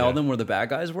used to tell them where the bad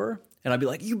guys were. And I'd be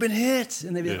like, you've been hit.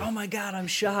 And they'd be like, oh my God, I'm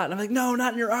shot. And I'm like, no,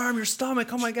 not in your arm, your stomach.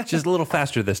 Oh my God. Just a little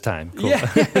faster this time. Cool.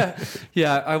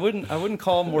 Yeah. I wouldn't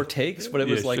call them more takes, but it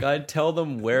was like, I'd tell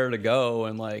them where to go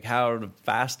and like how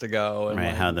fast to go. And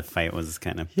right. How the fight was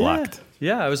kind of blocked.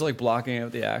 Yeah. I was like blocking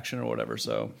out the action or whatever.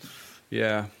 So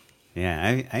yeah.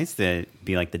 Yeah. I used to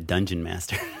be like the dungeon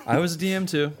master. I was a DM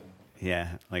too.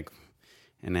 Yeah. Like,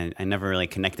 and I never really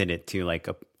connected it to like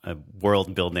a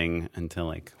world building until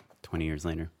like 20 years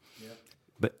later.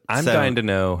 But I'm dying to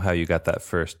know how you got that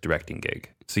first directing gig.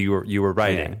 So you were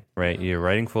writing, right? You were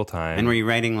writing full time. And were you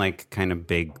writing like kind of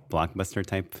big blockbuster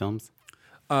type films?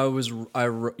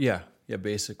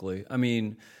 Basically. I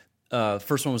mean, the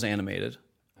first one was animated,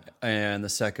 and the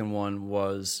second one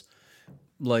was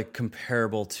like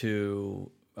comparable to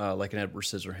like an Edward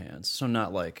Scissorhands. So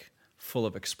not like full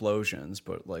of explosions,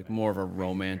 but like more of a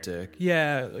romantic.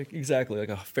 Yeah, like exactly, like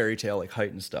a fairy tale, like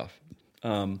heightened stuff.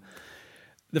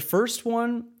 The first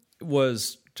one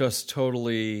was just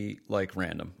totally like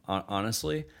random,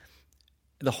 honestly.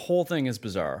 the whole thing is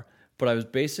bizarre. But I was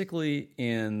basically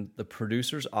in the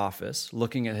producer's office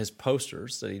looking at his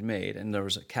posters that he'd made, and there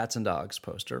was a Cats and Dogs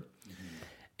poster.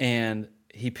 And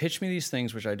he pitched me these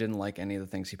things, which I didn't like any of the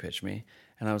things he pitched me.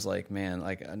 And I was like, man,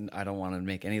 like I don't want to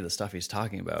make any of the stuff he's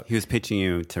talking about. He was pitching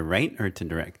you to write or to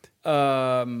direct?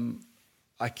 I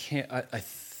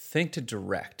think to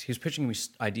direct. He was pitching me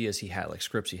ideas he had, like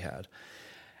scripts he had.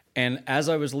 And as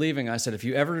I was leaving, I said, if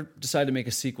you ever decide to make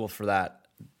a sequel for that,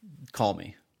 call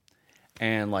me.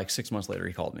 And like 6 months later,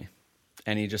 he called me.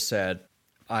 And he just said,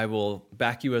 I will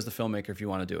back you as the filmmaker if you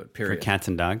want to do it, period. For Cats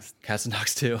and Dogs? Cats and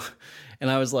Dogs 2. And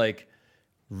I was like,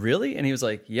 really? And he was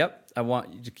like, yep, I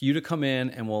want you to come in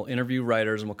and we'll interview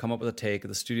writers and we'll come up with a take.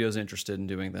 The studio's interested in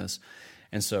doing this.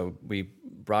 And so we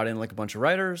brought in like a bunch of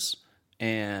writers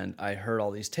and I heard all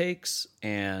these takes.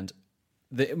 And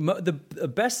the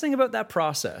best thing about that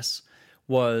process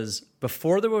was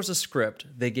before there was a script,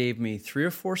 they gave me 3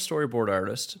 or 4 storyboard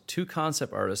artists, 2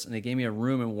 concept artists, and they gave me a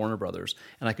room in Warner Brothers,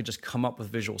 and I could just come up with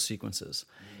visual sequences.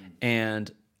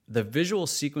 And the visual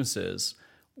sequences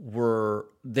the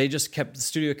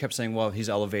studio kept saying, well, he's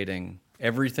elevating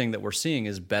everything that we're seeing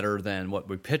is better than what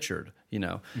we pictured, you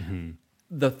know.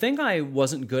 The thing I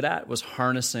wasn't good at was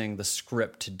harnessing the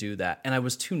script to do that. And I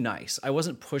was too nice. I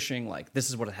wasn't pushing like, this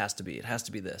is what it has to be. It has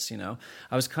to be this, you know?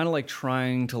 I was kind of like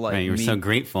trying to like... Right, you were so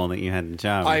grateful that you had the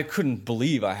job. I couldn't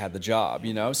believe I had the job,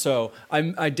 you know? So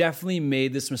I definitely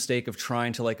made this mistake of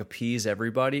trying to like appease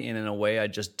everybody. And in a way, I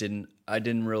didn't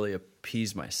really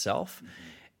appease myself.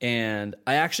 And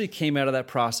I actually came out of that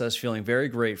process feeling very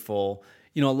grateful.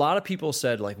 You know, a lot of people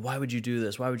said, like, why would you do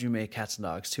this? Why would you make Cats and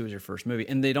Dogs 2 as your first movie?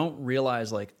 And they don't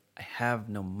realize, like, I have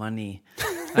no money.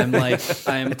 I'm like,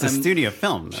 it's a studio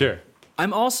film, though. Sure.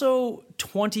 I'm also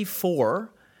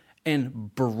 24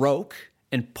 and broke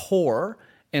and poor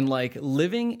and, like,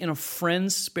 living in a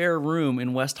friend's spare room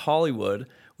in West Hollywood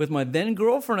with my then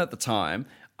girlfriend at the time.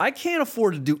 I can't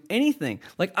afford to do anything.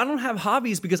 Like, I don't have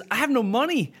hobbies because I have no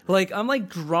money. Like, I'm like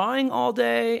drawing all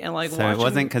day and like watching. So it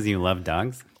wasn't because you love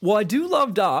dogs? Well, I do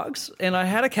love dogs and I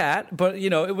had a cat, but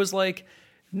you know, it was like,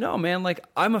 no, man, like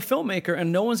I'm a filmmaker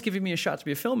and no one's giving me a shot to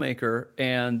be a filmmaker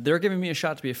and they're giving me a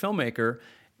shot to be a filmmaker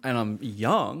and I'm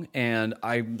young and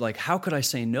I'm like, how could I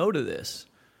say no to this?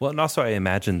 Well, and also I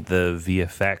imagine the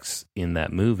VFX in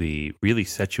that movie really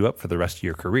set you up for the rest of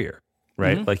your career.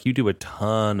 Right? Like you do a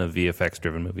ton of VFX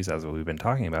driven movies, as we've been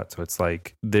talking about. So it's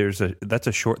like that's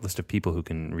a short list of people who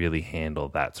can really handle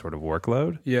that sort of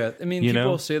workload. Yeah. I mean,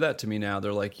 people say that to me now.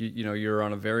 They're like, you know, you're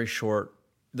on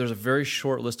there's a very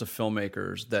short list of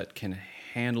filmmakers that can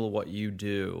handle what you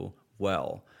do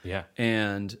well. Yeah.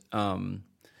 And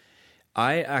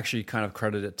I actually kind of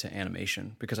credit it to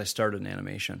animation because I started in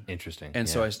animation. Interesting. And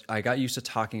so I got used to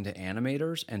talking to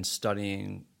animators and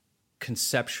studying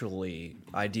conceptually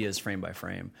ideas frame by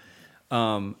frame.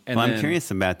 I'm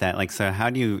curious about that. Like, so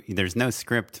there's no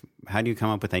script. How do you come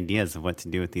up with ideas of what to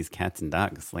do with these cats and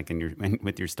dogs? Like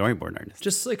with your storyboard artist?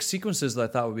 Just like sequences that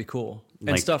I thought would be cool.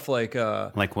 And stuff like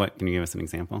what? Can you give us an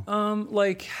example?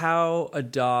 Like how a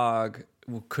dog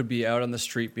could be out on the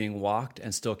street being walked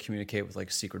and still communicate with like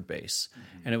a secret base.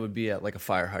 And it would be at like a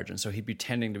fire hydrant. So he'd be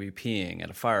tending to be peeing at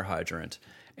a fire hydrant.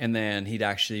 And then he'd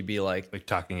actually be like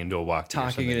talking into a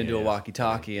walkie-talkie. A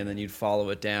walkie-talkie, and then you'd follow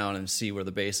it down and see where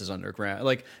the base is underground.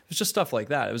 Like, it's just stuff like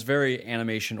that. It was very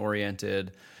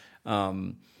animation-oriented.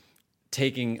 I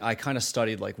kind of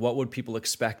studied, like, what would people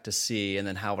expect to see, and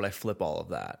then how would I flip all of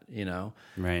that, you know?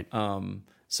 Right.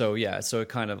 So it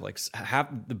kind of, like,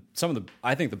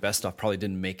 I think the best stuff probably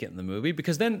didn't make it in the movie,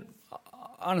 because then...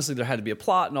 honestly, there had to be a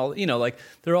plot and all, you know, like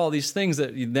there are all these things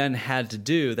that you then had to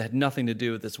do that had nothing to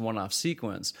do with this one-off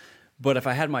sequence. But if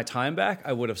I had my time back,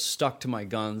 I would have stuck to my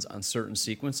guns on certain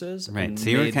sequences. Right. So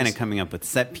you were kind of coming up with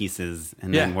set pieces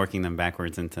and then working them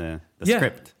backwards into the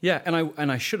script. Yeah.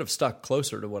 And I should have stuck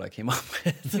closer to what I came up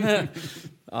with,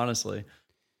 honestly.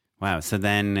 Wow. So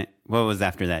then what was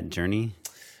after that? Journey?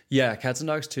 Yeah. Cats and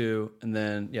Dogs 2. And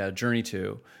then, Journey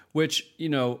 2, which, you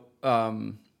know.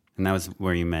 And that was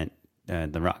where you met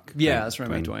The Rock. Yeah, right? That's where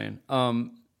I met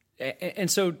Dwayne.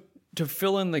 And so to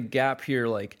fill in the gap here,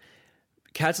 like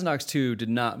Cats and Dogs 2 did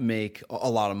not make a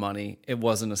lot of money. It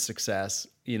wasn't a success.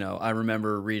 You know, I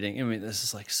remember reading, I mean, this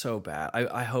is like so bad.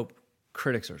 I hope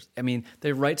critics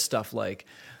they write stuff like,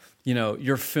 you know,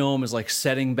 your film is like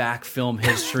setting back film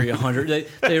history 100.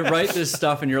 They write this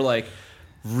stuff and you're like,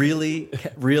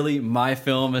 really my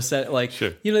film is set like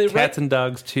sure. You know, Cats and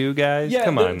Dogs 2 guys. Yeah,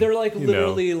 come on, they're like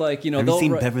literally like, you know. Have you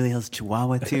seen Beverly Hills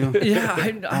Chihuahua 2? Yeah,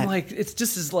 I'm like, it's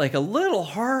just is like a little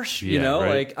harsh, you know.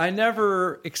 Right. Like I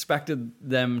never expected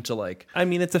them to like. I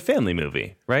mean, it's a family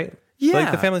movie, right? Yeah.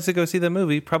 Like the families that go see the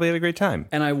movie probably had a great time.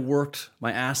 And I worked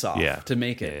my ass off Yeah. to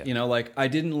make it. Yeah. You know, like I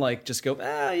didn't like just go,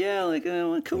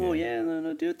 cool,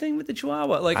 no, do a thing with the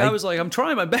Chihuahua. Like I was like, I'm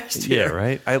trying my best here. Yeah,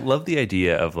 right. I love the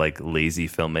idea of like lazy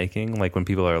filmmaking. Like when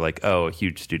people are like, "Oh, a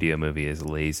huge studio movie is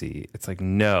lazy." It's like,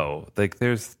 no, like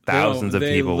there's thousands of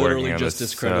people working on just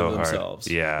this discredited so hard. themselves.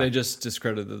 Yeah, they just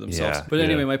discredited themselves. Yeah, But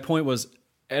anyway, yeah. my point was,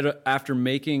 after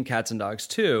making Cats and Dogs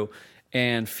 2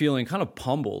 and feeling kind of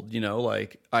pummeled, you know,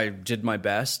 like I did my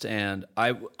best, and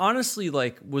I honestly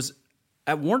like was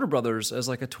at Warner Brothers as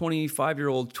like a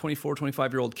 25-year-old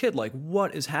kid, like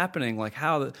what is happening? Like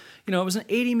how the, you know, it was an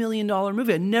 $80 million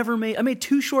movie. I made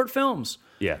 2 short films.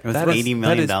 yeah. was That is- $80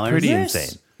 million? That is pretty Yes.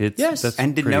 insane. It's, Yes. that's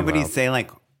And did pretty nobody wild. say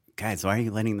like, guys, why are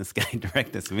you letting this guy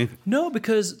direct this movie? No,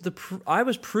 because I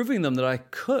was proving them that I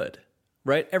could,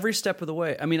 right? Every step of the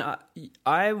way. I mean,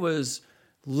 I was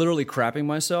literally crapping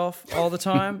myself all the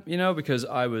time, you know, because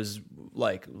I was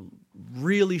like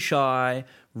really shy,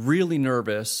 really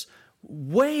nervous,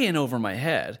 way in over my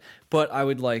head. But I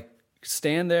would like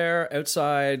stand there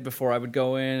outside before I would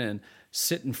go in and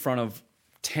sit in front of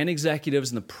 10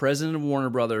 executives and the president of Warner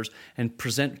Brothers and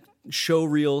present show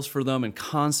reels for them and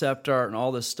concept art and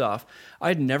all this stuff. I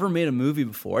had never made a movie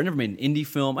before. I never made an indie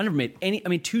film. I never made any. I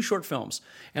mean, 2 short films,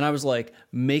 and I was like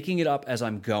making it up as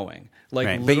I'm going. Like,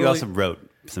 Right. But you literally- also wrote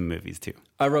some movies too.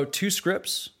 I wrote 2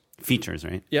 scripts. Features,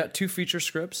 right? Yeah, 2 feature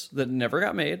scripts that never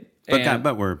got made. And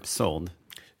But were sold.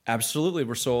 absolutely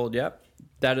were sold. Yep.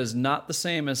 That is not the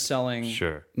same as selling.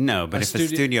 Sure. No, but A if a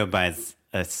studio buys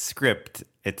a script,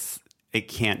 it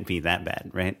can't be that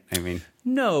bad, right? I mean,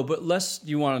 No, but less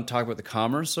you want to talk about the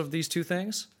commerce of these 2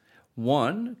 things.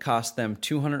 One cost them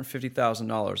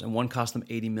 $250,000 and one cost them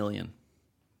 $80 million.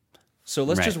 So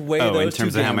let's right. just weigh oh, those in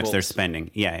terms two of how much gambles. they're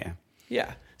spending. Yeah.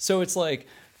 Yeah. So it's like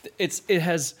it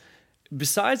has,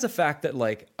 besides the fact that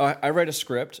like I write a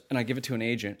script and I give it to an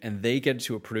agent and they get it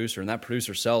to a producer and that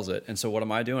producer sells it. And so what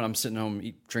am I doing? I'm sitting home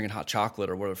drinking hot chocolate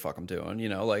or whatever the fuck I'm doing. You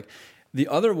know, like the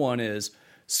other one is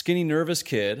skinny, nervous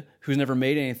kid who's never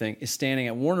made anything is standing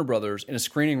at Warner Brothers in a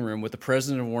screening room with the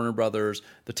president of Warner Brothers,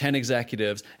 the 10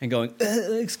 executives, and going,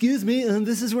 excuse me,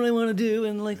 this is what I want to do.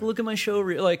 And like, look at my show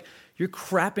reel. Like, you're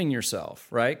crapping yourself,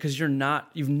 right? Because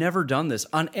you've never done this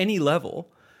on any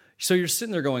level. So you're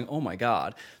sitting there going, oh my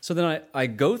God. So then I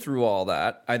go through all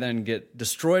that. I then get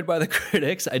destroyed by the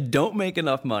critics. I don't make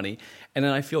enough money. And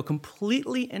then I feel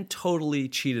completely and totally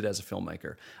cheated as a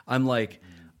filmmaker. I'm like,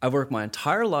 I've worked my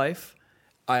entire life.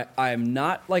 I'm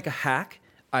not like a hack.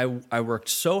 I worked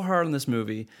so hard on this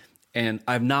movie and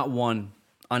I've not won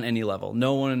on any level.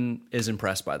 No one is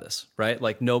impressed by this, right?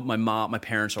 Like, no, my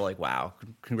parents are like, wow,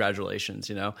 congratulations,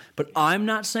 you know? But I'm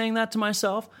not saying that to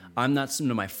myself.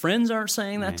 My friends aren't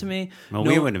saying that to me. Well,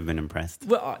 No- we would have been impressed.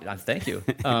 Well, thank you.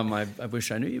 I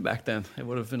wish I knew you back then. It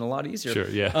would have been a lot easier. Sure,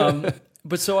 yeah.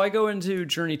 But so I go into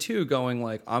Journey 2 going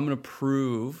like, I'm going to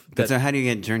prove that. So how do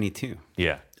you get Journey 2?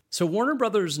 Yeah. So Warner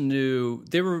Brothers knew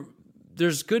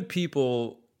there's good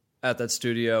people at that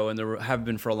studio, and have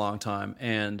been for a long time,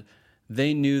 and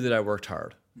they knew that I worked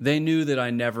hard. They knew that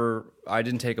I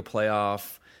didn't take a play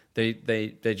off. They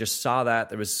just saw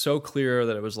that. It was so clear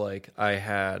that it was like I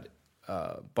had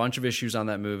a bunch of issues on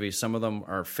that movie. Some of them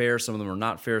are fair, some of them are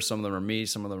not fair, some of them are me,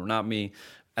 some of them are not me.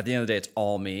 At the end of the day, it's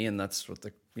all me, and that's what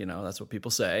that's what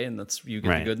people say, and that's you get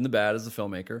the Right. good and the bad as a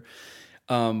filmmaker.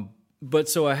 But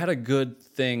so I had a good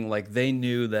thing. Like, they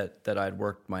knew that I'd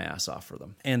worked my ass off for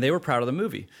them, and they were proud of the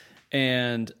movie.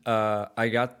 And I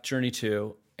got Journey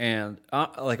 2, and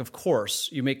like, of course,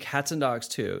 you make Cats and Dogs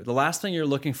 2. The last thing you're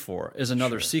looking for is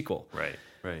another sequel.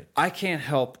 Right. I can't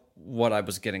help what I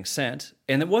was getting sent,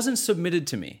 and it wasn't submitted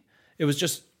to me. It was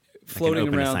just floating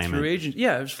open around assignment. through agents.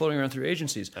 Yeah, it was floating around through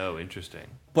agencies. Oh, interesting.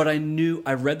 But I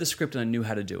read the script and I knew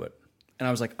how to do it. And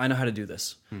I was like, I know how to do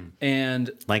this. And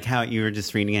Like how you were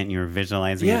just reading it and you were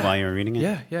visualizing it while you were reading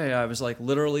it? Yeah. I was like,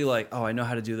 literally like, oh, I know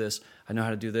how to do this. I know how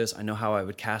to do this. I know how I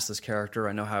would cast this character.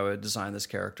 I know how I would design this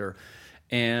character.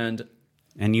 And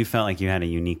And you felt like you had a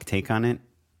unique take on it?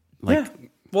 Like, yeah.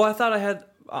 Well, I thought I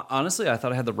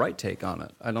had the right take on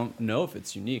it. I don't know if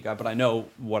it's unique, but I know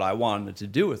what I wanted to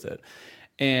do with it.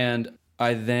 And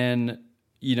I then,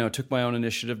 took my own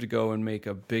initiative to go and make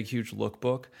a big, huge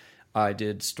lookbook. I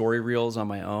did story reels on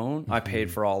my own. I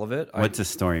paid for all of it. What's a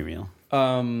story reel?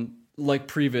 Like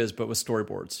previs, but with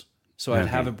storyboards. So I'd Okay.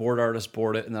 have a board artist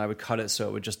board it, and then I would cut it so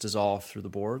it would just dissolve through the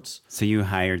boards. So you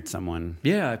hired someone.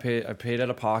 Yeah, I paid out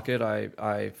of pocket.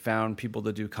 I found people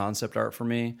to do concept art for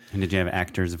me. And did you have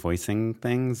actors voicing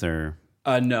things or?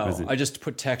 No, Was it- I just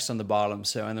put text on the bottom,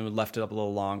 and then we left it up a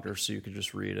little longer so you could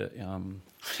just read it. I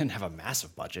didn't have a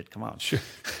massive budget. Come on, sure.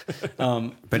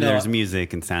 But there's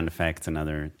music and sound effects and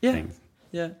other things.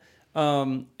 Yeah.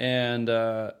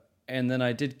 And then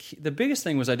I did the biggest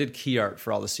thing was I did key art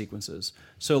for all the sequences.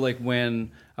 So like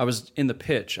when I was in the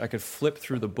pitch, I could flip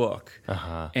through the book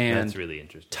and That's really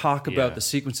interesting. talk about the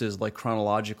sequences like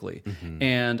chronologically.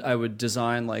 And I would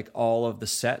design like all of the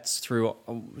sets through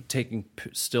taking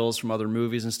stills from other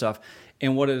movies and stuff.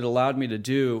 And what it allowed me to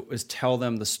do is tell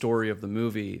them the story of the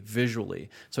movie visually.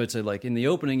 So it's like in the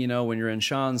opening, you know, when you're in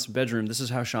Sean's bedroom, this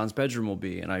is how Sean's bedroom will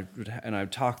be, and I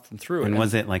talked them through it. And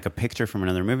was it like a picture from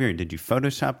another movie, or did you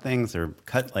Photoshop things or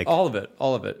cut like all of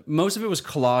it? Most of it was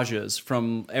collages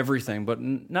from everything, but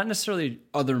not necessarily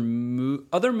other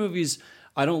movies.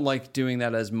 I don't like doing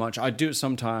that as much. I do it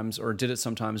sometimes, or did it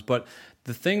sometimes, but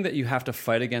the thing that you have to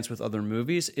fight against with other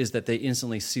movies is that they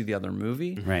instantly see the other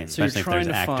movie. Right, so especially you're if there's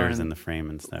trying to actors find, in the frame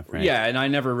and stuff, right? Yeah, and I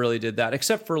never really did that,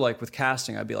 except for like with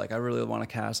casting. I'd be like, I really want to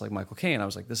cast like Michael Caine. I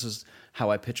was like, this is how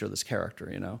I picture this character,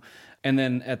 you know? And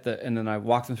then I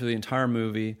walked them through the entire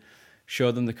movie,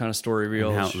 showed them the kind of story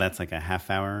reels. That's like a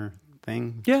half-hour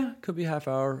thing? Yeah, could be half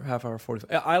hour,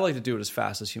 45. I like to do it as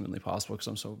fast as humanly possible because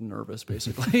I'm so nervous,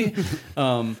 basically.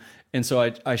 And so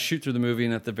I shoot through the movie,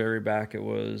 and at the very back it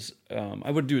was,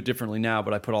 I would do it differently now,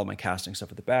 but I put all my casting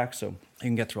stuff at the back so I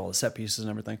can get through all the set pieces and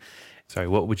everything. Sorry,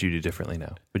 what would you do differently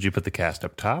now? Would you put the cast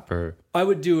up top, or? I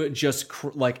would do it just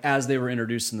like as they were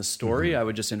introduced in the story, I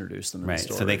would just introduce them in the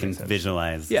story. So they can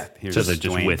visualize. Yeah. Here's So they're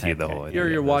just Dwayne with you type the guy. whole way.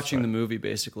 You're watching the movie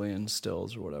basically in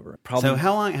stills or whatever. Probably So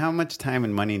how much time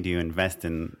and money do you invest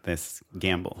in this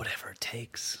gamble? whatever it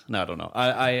takes. No, I don't know.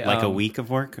 I Like a week of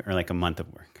work or like a month of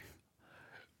work?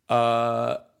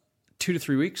 2 to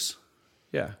 3 weeks.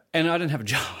 Yeah. And I didn't have a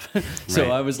job. So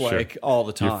Right, I was sure. like all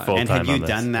the time. full And had time you on this,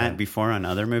 done that yeah. before on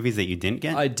other movies that you didn't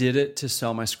get? I did it to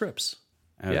sell my scripts.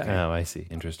 Okay. Yeah. Oh, I see.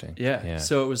 Interesting. Yeah.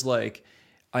 So it was like,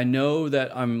 I know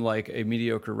that I'm like a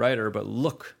mediocre writer, but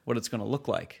look what it's going to look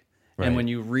like. Right. And when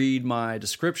you read my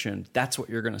description, that's what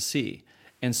you're going to see.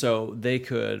 And so they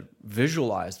could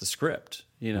visualize the script,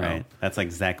 you know? Right. That's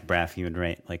like Zach Braff. He would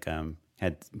write like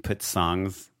had put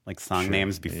songs like song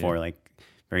names before like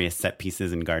various set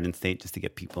pieces in Garden State just to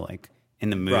get people like in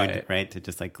the mood, right? To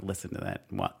just like listen to that.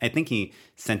 Well, I think he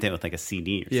sent it with like a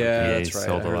CD or something. Yeah, Yeah, that's he right.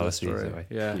 sold I a heard lot that of CDs story. that way.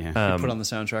 Yeah. Yeah. He put on the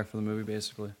soundtrack for the movie,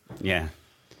 basically. Yeah.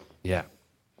 Yeah.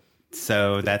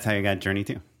 So that's how you got Journey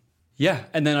 2. Yeah,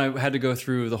 and then I had to go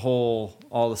through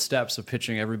all the steps of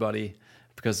pitching everybody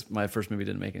because my first movie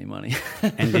didn't make any money.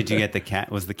 And did you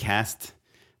get was the cast,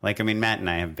 like, I mean, Matt and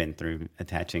I have been through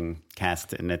attaching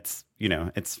cast, and it's, you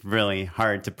know, it's really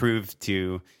hard to prove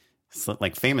to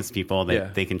like famous people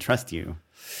that they can trust you,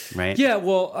 right? Yeah,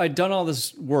 well, I'd done all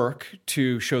this work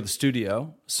to show the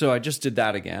studio, so I just did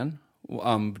that again.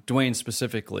 Dwayne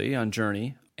specifically on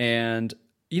Journey, and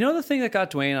you know the thing that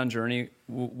got Dwayne on Journey,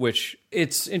 which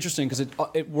it's interesting because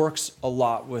it works a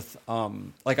lot with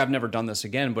like I've never done this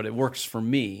again, but it works for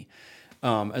me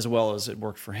as well as it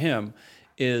worked for him.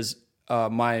 Is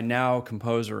my now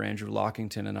composer Andrew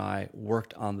Lockington and I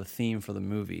worked on the theme for the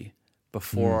movie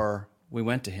before we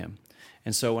went to him,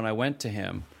 and so when I went to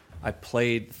him, I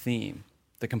played the theme,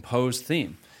 the composed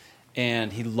theme,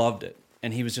 and he loved it,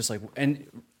 and he was just like,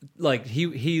 and like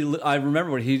I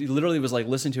remember when he literally was like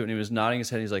listening to it, and he was nodding his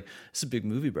head. He's like, "This is a big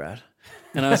movie, Brad,"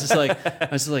 and I was just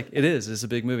like, "It is. It's a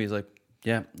big movie." He's like,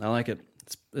 "Yeah, I like it.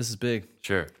 This is big."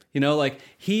 Sure. You know, like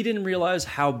he didn't realize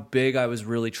how big I was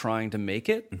really trying to make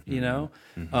it. You know,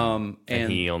 And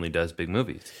he only does big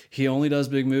movies. he only does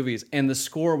big movies, and the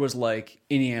score was like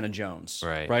Indiana Jones,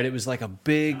 Right. Right, it was like a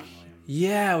big,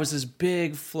 it was this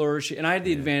big flourish, and I had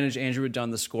the advantage. Andrew had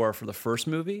done the score for the first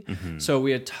movie, so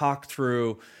we had talked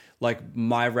through like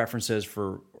my references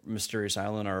for Mysterious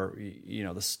Island, or you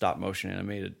know, the stop motion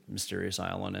animated Mysterious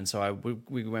Island, and so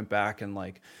we went back and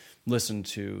like listened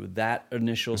to that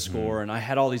initial score, and I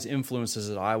had all these influences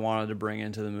that I wanted to bring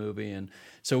into the movie, and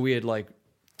so we had like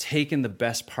taken the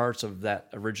best parts of that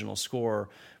original score,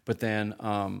 but then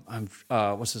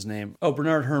what's his name? Oh,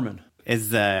 Bernard Herrmann.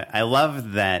 I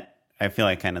love that. I feel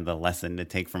like kind of the lesson to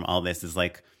take from all this is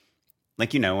like,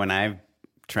 you know, when I've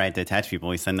tried to attach people,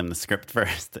 we send them the script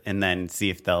first and then see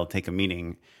if they'll take a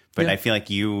meeting. But I feel like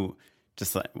you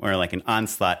just were like an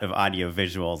onslaught of audio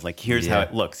visuals. Like, here's how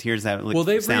it looks. Here's how it looks. Well,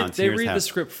 they sounds. read the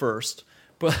script first,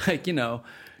 but like, you know,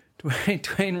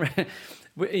 Dwayne,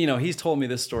 you know, he's told me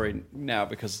this story now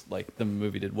because like the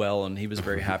movie did well and he was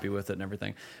very happy with it and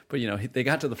everything. But you know, they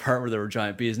got to the part where there were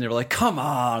giant bees and they were like, "Come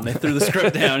on!" They threw the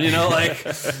script down. You know, like,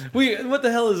 what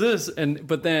the hell is this?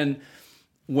 But then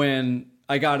when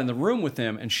I got in the room with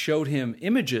him and showed him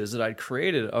images that I'd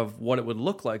created of what it would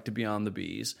look like to be on the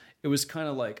bees, it was kind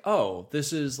of like, oh,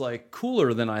 this is like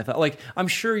cooler than I thought. Like, I'm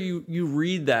sure you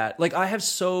read that. Like, I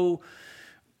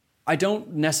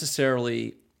don't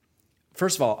necessarily,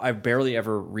 first of all, I barely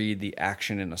ever read the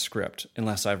action in a script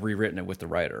unless I've rewritten it with the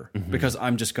writer, because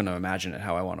I'm just going to imagine it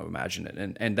how I want to imagine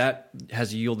it. And that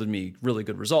has yielded me really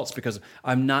good results because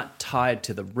I'm not tied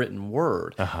to the written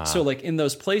word. So like in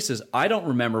those places, I don't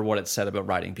remember what it said about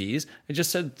riding bees. It just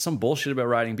said some bullshit about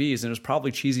riding bees, and it was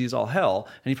probably cheesy as all hell.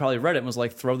 And he probably read it and was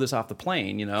like, throw this off the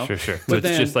plane, you know? Sure. So But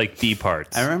it's just like B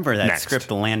parts. I remember that script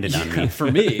landed on me.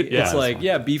 For me, it's like,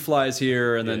 bee flies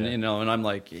here, and then, you know, and I'm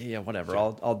like, yeah, whatever,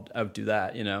 I'll outdo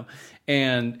that, you know?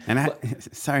 And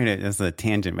Sorry to, as a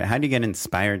tangent, but how do you get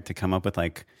inspired to come up with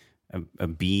like a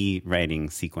bee writing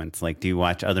sequence? Like, do you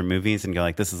watch other movies and go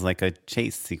like, this is like a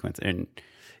chase sequence? And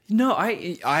no,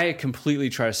 I completely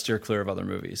try to steer clear of other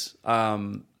movies.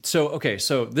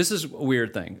 So this is a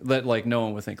weird thing that like no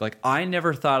one would think. Like, I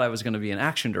never thought I was going to be an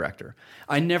action director.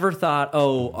 I never thought,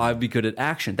 oh, I'd be good at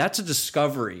action. That's a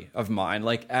discovery of mine.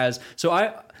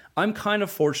 I'm kind of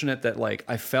fortunate that like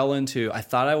I thought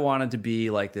I wanted to be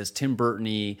like this Tim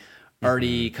Burton-y,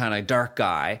 arty kind of dark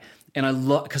guy. And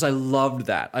because I loved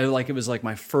that. It was like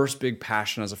my first big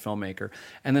passion as a filmmaker.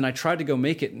 And then I tried to go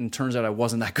make it, and it turns out I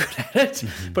wasn't that good at it.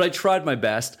 But I tried my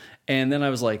best. And then I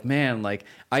was like, man, like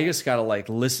I just got to like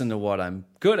listen to what I'm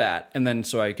good at. And then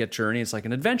so I get Journey. It's like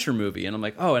an adventure movie. And I'm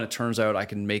like, oh, and it turns out I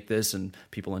can make this and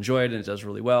people enjoy it and it does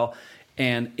really well.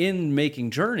 And in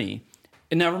making Journey,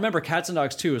 and now remember, Cats and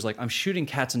Dogs 2 is like, I'm shooting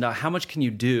Cats and Dogs. How much can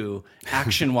you do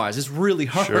action wise? It's really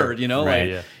hard, you know.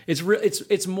 Right, like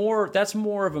it's more. That's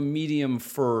more of a medium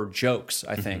for jokes,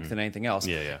 I think, than anything else.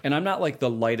 Yeah. And I'm not like the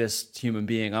lightest human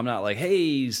being. I'm not like, hey,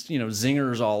 you know,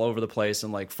 zingers all over the place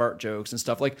and like fart jokes and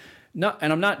stuff. Like, not.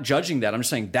 And I'm not judging that. I'm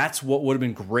just saying that's what would have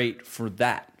been great for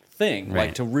that thing,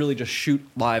 like to really just shoot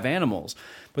live animals.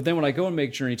 But then when I go and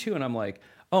make Journey 2, and I'm like,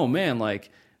 oh man,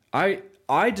 like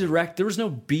there was no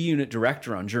B unit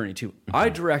director on Journey 2. I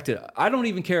directed. I don't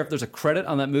even care if there's a credit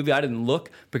on that movie. I didn't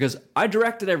look because I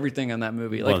directed everything on that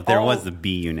movie. Like, well, there was the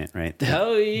B unit, right?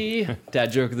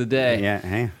 Dad joke of the day. Yeah.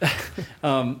 Hey.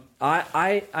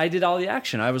 I did all the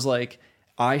action. I was like,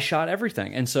 I shot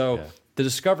everything. And so the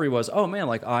discovery was, oh man,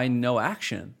 like I know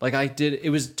action. Like it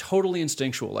was totally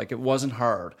instinctual. Like it wasn't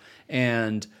hard.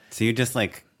 And so you just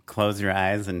like close your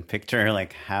eyes and picture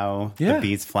like how the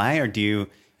bees fly, or do you?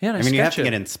 Yeah, I mean, you have to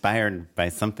get inspired by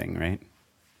something, right?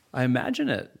 I imagine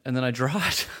it, and then I draw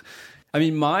it. I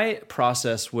mean, my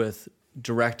process with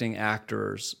directing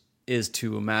actors is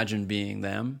to imagine being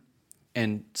them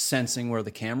and sensing where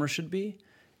the camera should be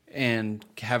and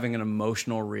having an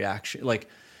emotional reaction. Like,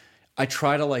 I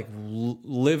try to like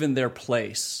live in their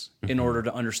place in order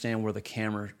to understand where the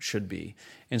camera should be.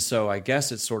 And so I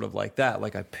guess it's sort of like that.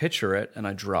 Like, I picture it and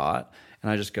I draw it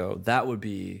and I just go, that would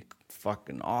be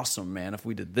fucking awesome, man, if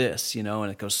we did this, you know,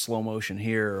 and it goes slow motion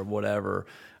here or whatever.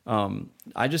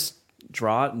 I just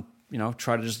draw it and, you know,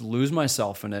 try to just lose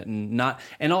myself in it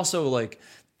and also like,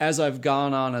 as I've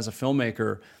gone on as a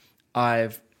filmmaker,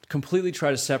 I've completely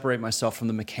tried to separate myself from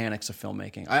the mechanics of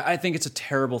filmmaking. I think it's a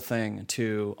terrible thing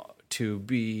to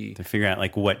figure out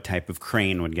like what type of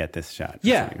crane would get this shot.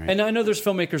 Yeah. Right? And I know there's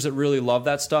filmmakers that really love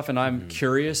that stuff, and I'm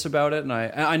curious about it. And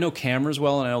I know cameras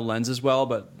well and I know lenses well,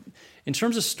 but in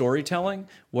terms of storytelling,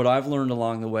 what I've learned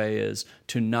along the way is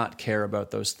to not care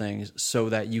about those things so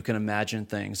that you can imagine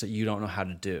things that you don't know how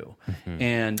to do.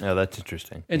 And that's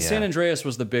interesting. And San Andreas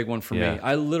was the big one for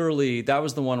me. That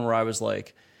was the one where I was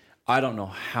like, I don't know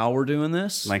how we're doing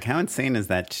this. Like, how insane is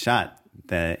that shot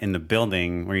in the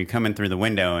building where you come in through the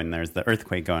window and there's the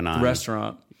earthquake going on? The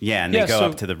restaurant. Yeah, and they go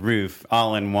up to the roof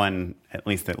all in one, at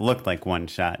least it looked like one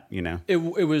shot, you know? It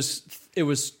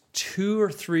was 2 or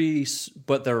 3,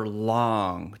 but they're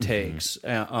long takes,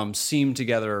 seamed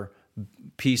together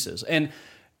pieces. And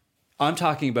I'm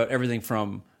talking about everything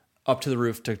from up to the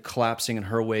roof to collapsing and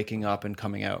her waking up and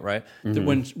coming out, right?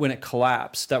 When it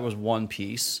collapsed, that was one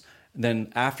piece.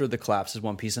 Then after the collapse is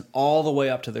one piece, and all the way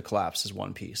up to the collapse is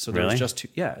one piece. So there was just 2,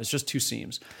 it's just 2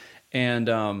 seams. And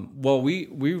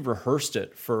we rehearsed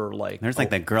it for like... There's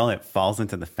like that girl that falls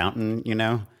into the fountain, you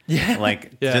know? Yeah.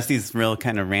 Like just these real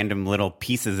kind of random little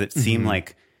pieces that seem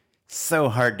like so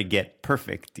hard to get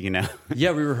perfect, you know?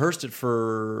 Yeah, we rehearsed it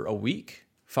for a week,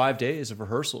 5 days of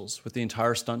rehearsals with the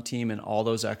entire stunt team, and all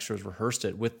those extras rehearsed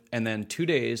it and then 2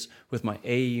 days with my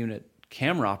A unit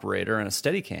camera operator and a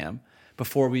Steadicam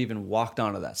before we even walked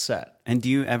onto that set. And do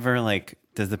you ever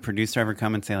does the producer ever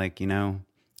come and say like, you know,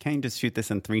 can't you just shoot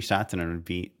this in 3 shots and it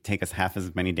would take us half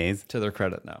as many days? To their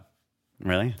credit, no.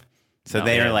 Really? So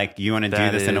they are like, you want to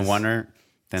do this in a one-er?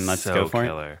 then let's so go for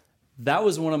killer. it. That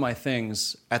was one of my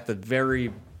things at the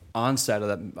very onset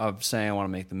of saying I want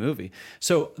to make the movie.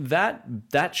 So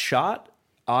that shot,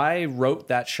 I wrote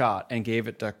that shot and gave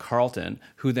it to Carlton,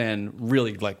 who then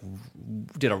really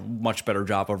did a much better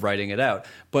job of writing it out.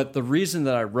 But the reason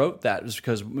that I wrote that was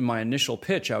because in my initial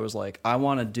pitch, I was like, I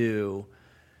want to do,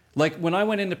 like when I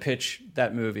went in to pitch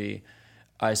that movie,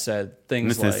 I said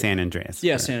things This like... is San Andreas.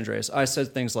 Yeah, San Andreas. I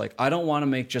said things like, I don't want to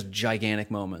make just gigantic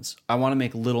moments. I want to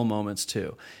make little moments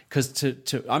too. Because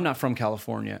I'm not from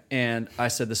California. And I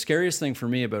said, the scariest thing for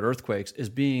me about earthquakes is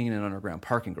being in an underground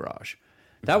parking garage.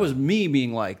 That was me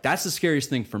being like, that's the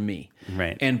scariest thing for me.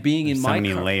 Right. And being There's in so my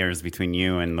many car. layers between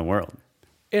you and the world.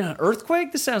 In an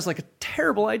earthquake, this sounds like a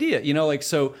terrible idea. You know, like,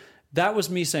 so that was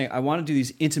me saying, I want to do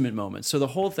these intimate moments. So the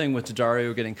whole thing with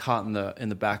Daddario getting caught in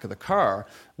the back of the car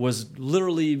was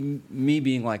literally me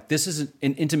being like, this is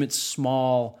an intimate,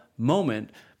 small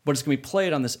moment, but it's going to be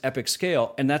played on this epic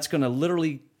scale. And that's going to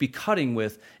literally be cutting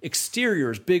with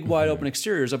exteriors, big, wide open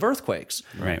exteriors of earthquakes.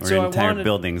 Right, where So entire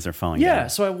buildings are falling Yeah, down.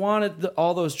 so I wanted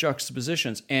all those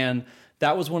juxtapositions. And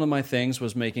that was one of my things,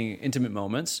 was making intimate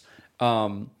moments.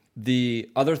 The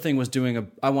other thing was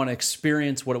I want to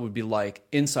experience what it would be like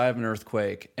inside of an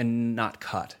earthquake and not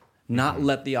cut, not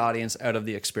let the audience out of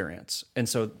the experience. And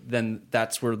so then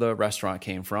that's where the restaurant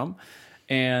came from.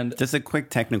 And Just a quick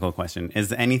technical question.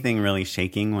 Is anything really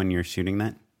shaking when you're shooting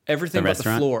that? everything The but the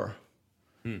restaurant? floor.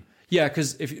 Yeah,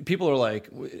 because if people are like,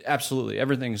 absolutely,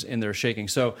 everything's in there shaking.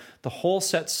 So the whole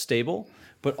set's stable,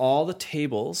 but all the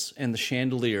tables and the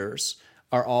chandeliers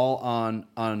are all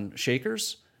on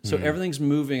shakers. So everything's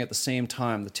moving at the same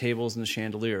time, the tables and the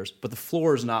chandeliers, but the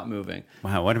floor is not moving.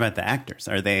 Wow, what about the actors?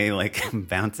 Are they like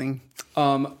bouncing?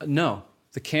 No,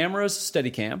 the camera's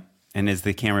Steadicam. And is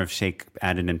the camera shake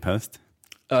added in post?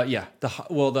 Yeah.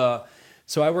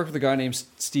 So I worked with a guy named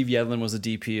Steve Yedlin, was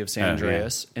the DP of San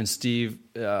Andreas, and Steve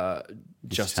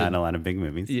just Shot a lot of big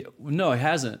movies. Yeah, no, he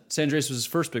hasn't. San Andreas was his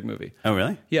first big movie. Oh,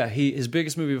 really? Yeah, his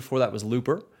biggest movie before that was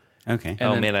Looper. Okay. And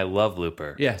Oh then- man, I love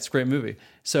Looper. Yeah, it's a great movie.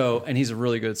 So, and he's a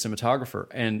really good cinematographer.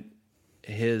 And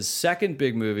his second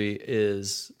big movie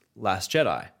is Last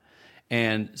Jedi.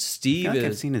 And Steve I feel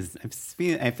like is...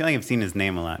 I feel like I've seen his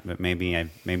name a lot, but maybe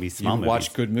small You movies.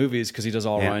 watch good movies because he does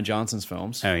all Yeah. Ryan Johnson's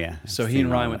films. Oh, yeah. So I've he seen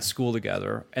and all Ryan of went that. to school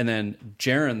together. And then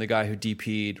Jaron, the guy who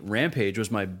DP'd Rampage,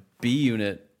 was my B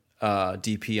unit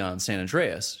DP on San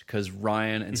Andreas because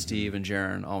Ryan and Steve and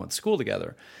Jaron all went to school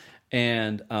together.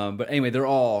 And but anyway, they're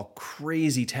all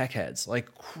crazy tech heads,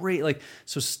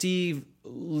 so Steve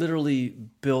literally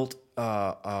built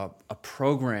a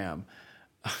program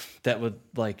that would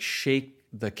like shake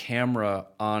the camera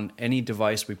on any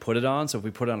device we put it on. So if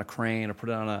we put it on a crane or put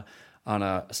it on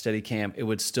a Steadicam, it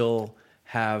would still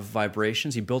have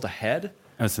vibrations. He built a head.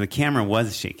 Oh, so the camera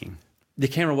was shaking. The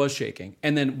camera was shaking.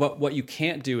 And then what you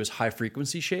can't do is high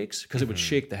frequency shakes because it would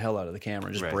shake the hell out of the camera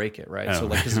and just break it, right? Oh, So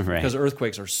like right. because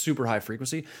earthquakes are super high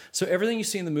frequency. So everything you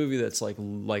see in the movie that's like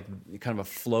kind of a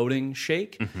floating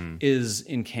shake is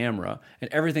in camera,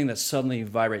 and everything that suddenly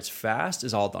vibrates fast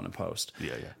is all done in post.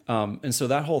 Yeah. And so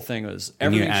that whole thing was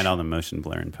And you everything. add all the motion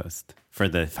blur in post for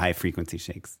the high frequency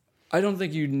shakes. I don't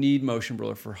think you need motion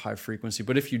blur for high frequency,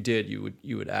 but if you did,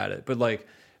 you would add it. But like,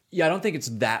 yeah, I don't think it's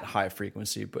that high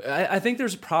frequency. But I think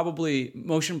there's probably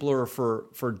motion blur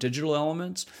for digital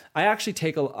elements. I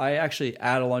actually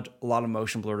add a lot of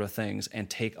motion blur to things and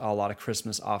take a lot of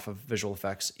crispness off of visual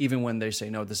effects, even when they say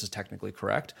no, this is technically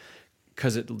correct,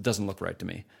 because it doesn't look right to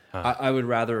me. I would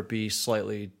rather it be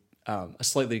slightly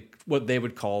what they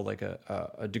would call like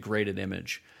a degraded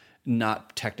image,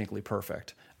 not technically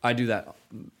perfect. I do that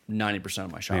 90%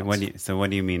 of my shots. Wait, what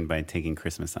do you mean by taking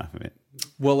Christmas off of it?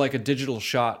 Well, like a digital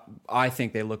shot, I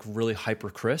think they look really hyper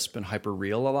crisp and hyper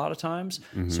real a lot of times.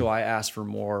 So I ask for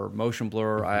more motion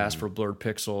blur. I ask for blurred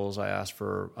pixels. I ask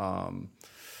for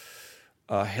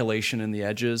halation in the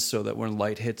edges so that when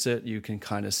light hits it, you can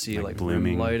kind of see like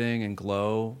blooming. room lighting and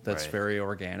glow. That's very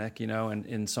organic, you know.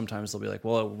 And sometimes they'll be like,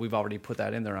 well, we've already put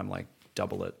that in there. I'm like,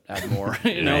 double it, add more,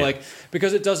 you know, like,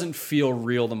 because it doesn't feel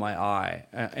real to my eye,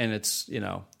 and it's, you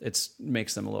know, it's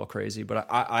makes them a little crazy, but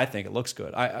I think it looks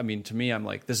good. I mean, to me, I'm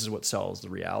like, this is what sells the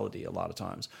reality a lot of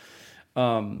times.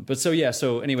 But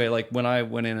so anyway, like when I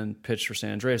went in and pitched for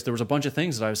San Andreas, there was a bunch of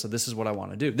things that I said, this is what I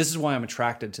want to do. This is why I'm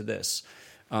attracted to this.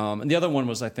 And the other one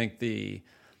was, I think the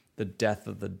death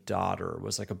of the daughter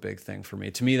was like a big thing for me.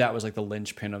 To me, that was like the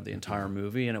linchpin of the entire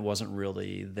movie, and it wasn't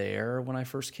really there when I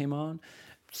first came on.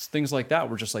 Things like that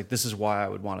were just like, this is why I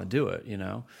would want to do it, you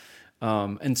know?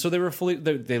 And so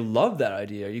they loved that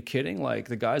idea. Are you kidding? Like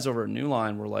the guys over at New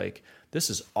Line were like, this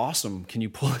is awesome. Can you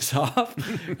pull this off?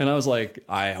 And I was like,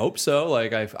 I hope so.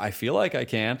 Like, I feel like I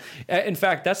can. In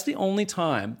fact, that's the only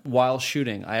time while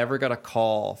shooting I ever got a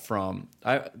call from,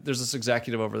 there's this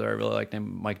executive over there I really like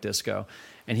named Mike Disco.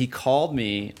 And he called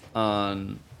me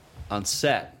on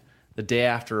set the day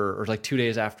after, or like 2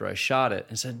 days after I shot it,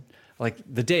 and said, like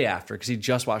the day after, because he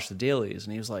just watched the dailies,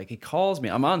 and he was like, he calls me.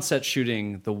 I'm on set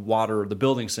shooting the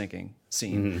building sinking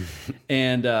scene.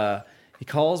 And he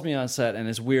calls me on set, and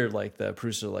it's weird, like the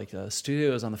producer, like, the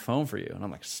studio is on the phone for you. And I'm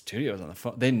like, studio's on the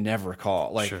phone? They never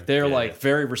call. Like, they're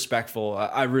very respectful.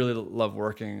 I really love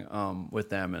working with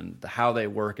them, and how they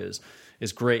work is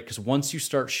great, because once you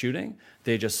start shooting,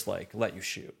 they just like let you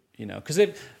shoot, you know, because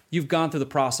you've gone through the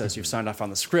process, you've signed off on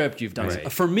the script, you've done,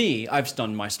 for me, I've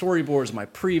done my storyboards, my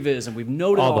previs, and we've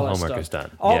noted all that stuff. All the homework is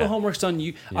done. All the homework's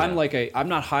done. I'm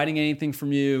not hiding anything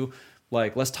from you.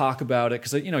 Like, let's talk about it,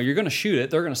 because, you know, you're going to shoot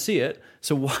it, they're going to see it,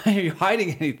 so why are you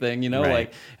hiding anything? You know,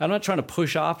 like, I'm not trying to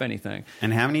push off anything.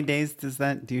 And how many days do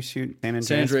you shoot San Andreas?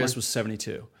 San Andreas was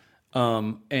 72.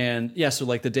 And yeah, so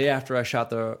like the day after I shot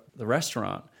the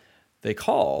restaurant, they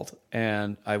called,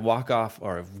 and I walk off,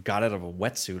 or I got out of a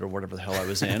wetsuit or whatever the hell I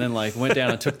was in, and like went down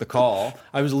and took the call.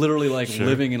 I was literally like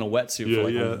living in a wetsuit for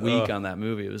like a week on that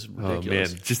movie. It was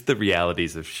ridiculous. Oh man, just the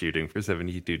realities of shooting for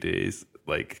 72 days,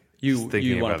 like. You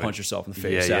want to punch yourself in the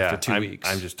face after 2 weeks.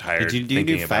 I'm just tired. Did you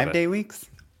do 5-day weeks?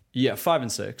 Yeah, 5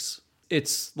 and 6.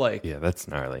 It's like, yeah, that's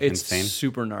gnarly. It's insane.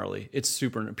 Super gnarly. It's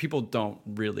super. People don't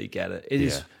really get it. It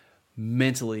is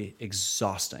mentally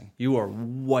exhausting. You are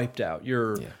wiped out.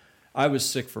 I was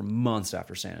sick for months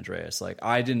after San Andreas. Like,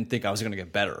 I didn't think I was going to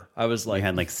get better. I was like, you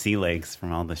had like sea legs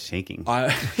from all the shaking.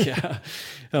 But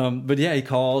yeah, he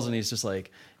calls, and he's just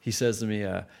like, he says to me,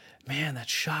 man, that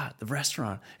shot, the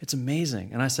restaurant, it's amazing.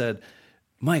 And I said,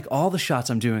 Mike, all the shots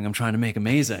I'm doing, I'm trying to make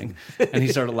amazing. And he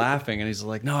started laughing, and he's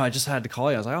like, no, I just had to call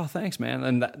you. I was like, oh, thanks, man.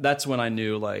 And that's when I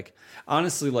knew, like,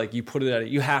 honestly, like, you put it out of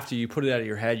your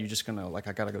head. You're just going to, like,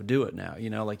 I got to go do it now.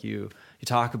 You know, like, you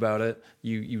talk about it,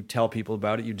 you tell people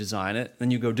about it, you design it,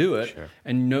 then you go do it. Sure.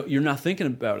 And you're not thinking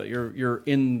about it. You're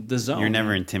in the zone. You're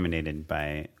never intimidated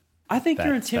by I think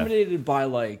you're intimidated by,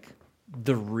 like,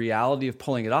 the reality of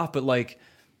pulling it off, but, like,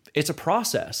 it's a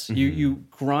process. Mm-hmm. You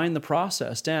grind the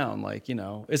process down. Like, you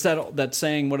know, it's that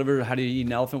saying, whatever, how do you eat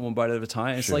an elephant one bite at a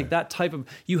time? It's like that type of,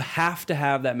 you have to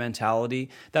have that mentality.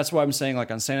 That's why I'm saying, like,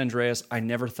 on San Andreas, I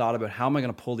never thought about how am I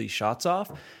going to pull these shots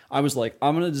off. I was like,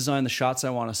 I'm going to design the shots I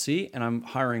want to see, and I'm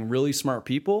hiring really smart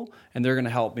people, and they're going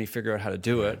to help me figure out how to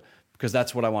do it, because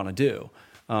that's what I want to do.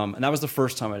 And that was the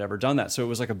first time I'd ever done that. So it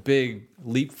was like a big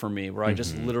leap for me, where I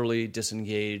just literally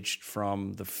disengaged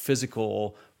from the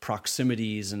physical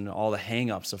proximities and all the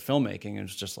hang-ups of filmmaking. And it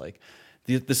was just like,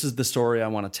 this is the story I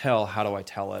want to tell. How do I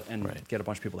tell it? And get a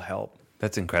bunch of people to help.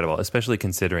 That's incredible, especially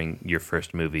considering your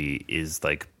first movie is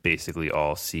like basically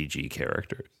all CG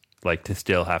characters. Like, to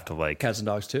still have to, like, Cats and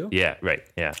Dogs too? Yeah, right.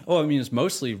 Yeah. Oh, I mean, it's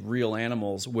mostly real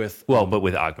animals with but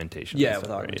with augmentation. Yeah, with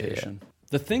augmentation. Yeah.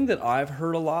 The thing that I've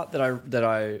heard a lot that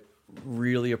I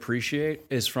really appreciate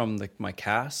is from my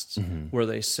casts, where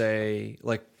they say,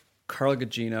 like, Carla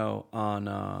Gugino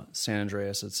on San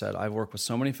Andreas had said, I've worked with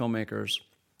so many filmmakers,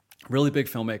 really big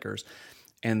filmmakers,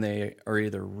 and they are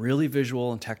either really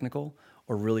visual and technical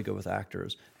or really good with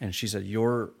actors. And she said,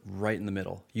 you're right in the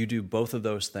middle. You do both of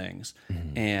those things.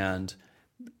 And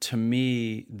to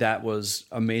me, that was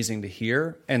amazing to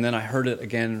hear. And then I heard it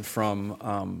again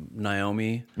from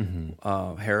Naomi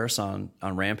Harris on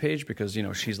Rampage, because, you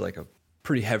know, she's like a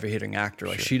pretty heavy-hitting actor.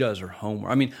 Like, she does her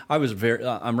homework. I mean, I was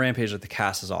on Rampage, like, the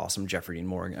cast is awesome. Jeffrey Dean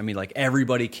Morgan. I mean, like,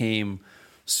 everybody came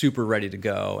super ready to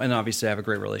go. And obviously I have a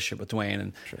great relationship with Dwayne,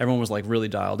 and everyone was like really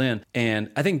dialed in. And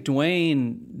I think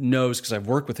Dwayne knows, because I've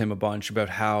worked with him a bunch, about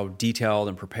how detailed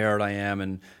and prepared I am,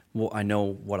 and I know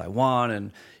what I want,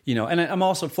 and, you know, and I'm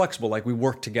also flexible. Like, we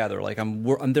work together. Like,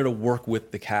 I'm there to work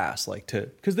with the cast, like,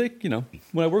 because they, you know,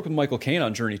 when I worked with Michael Caine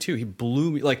on Journey 2, he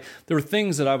blew me. Like, there were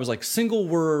things that I was like single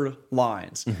word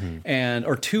lines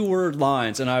or 2-word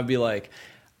lines, and I'd be like,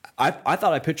 I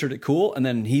thought I pictured it cool, and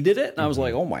then he did it, and I was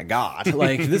like, oh my God,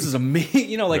 like, this is amazing.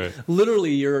 You know, like,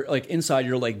 literally, you're like, inside,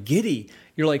 you're like giddy.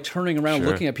 You're like turning around,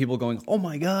 looking at people going, oh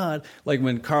my God. Like,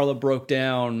 when Carla broke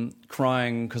down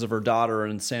crying because of her daughter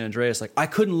in San Andreas, like, I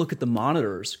couldn't look at the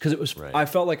monitors, because it was, I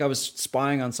felt like I was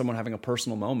spying on someone having a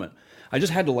personal moment. I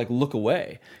just had to, like, look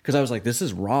away, because I was like, this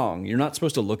is wrong. You're not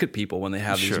supposed to look at people when they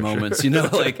have these moments, you know,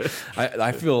 like,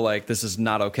 I feel like this is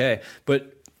not okay.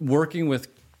 But working with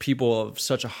people of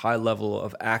such a high level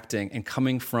of acting, and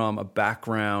coming from a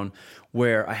background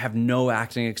where I have no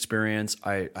acting experience,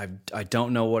 I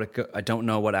don't know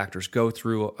what actors go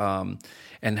through,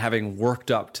 and having worked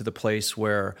up to the place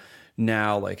where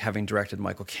now, like having directed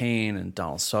Michael Caine and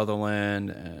Donald Sutherland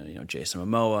and Jason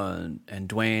Momoa and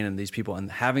Dwayne and these people, and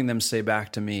having them say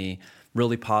back to me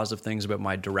really positive things about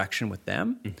my direction with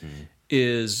them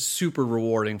is super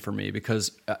rewarding for me,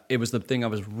 because it was the thing I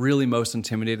was really most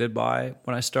intimidated by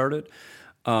when I started.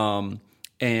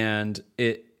 And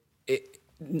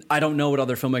I don't know what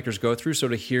other filmmakers go through. So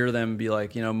to hear them be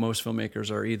like, most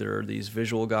filmmakers are either these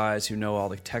visual guys who know all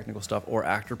the technical stuff or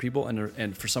actor people.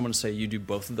 And for someone to say you do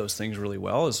both of those things really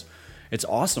well it's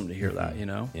awesome to hear that,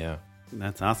 Yeah.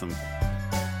 That's awesome.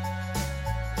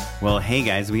 Well, hey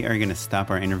guys, we are going to stop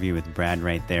our interview with Brad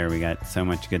right there. We got so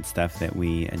much good stuff that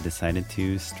we decided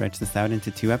to stretch this out into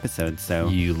 2 episodes. So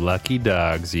You lucky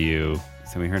dogs, you.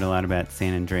 So we heard a lot about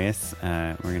San Andreas.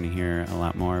 We're going to hear a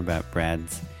lot more about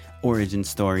Brad's origin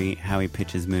story, how he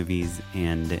pitches movies,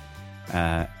 and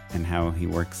how he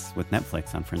works with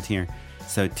Netflix on Frontier.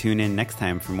 So tune in next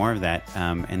time for more of that.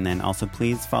 And then also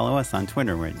please follow us on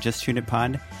Twitter. We're at Just Shoot It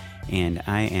Pod. And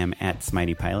I am at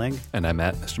Smitey Pyleg. And I'm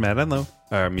at Mr. Matt Enlow.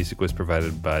 Our music was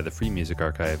provided by the Free Music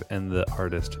Archive and the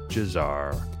artist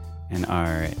Jazar. And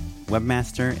our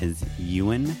webmaster is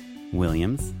Ewan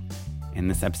Williams. And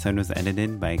this episode was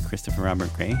edited by Christopher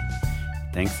Robert Gray.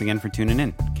 Thanks again for tuning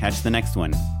in. Catch the next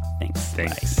one.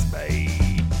 Thanks. Bye.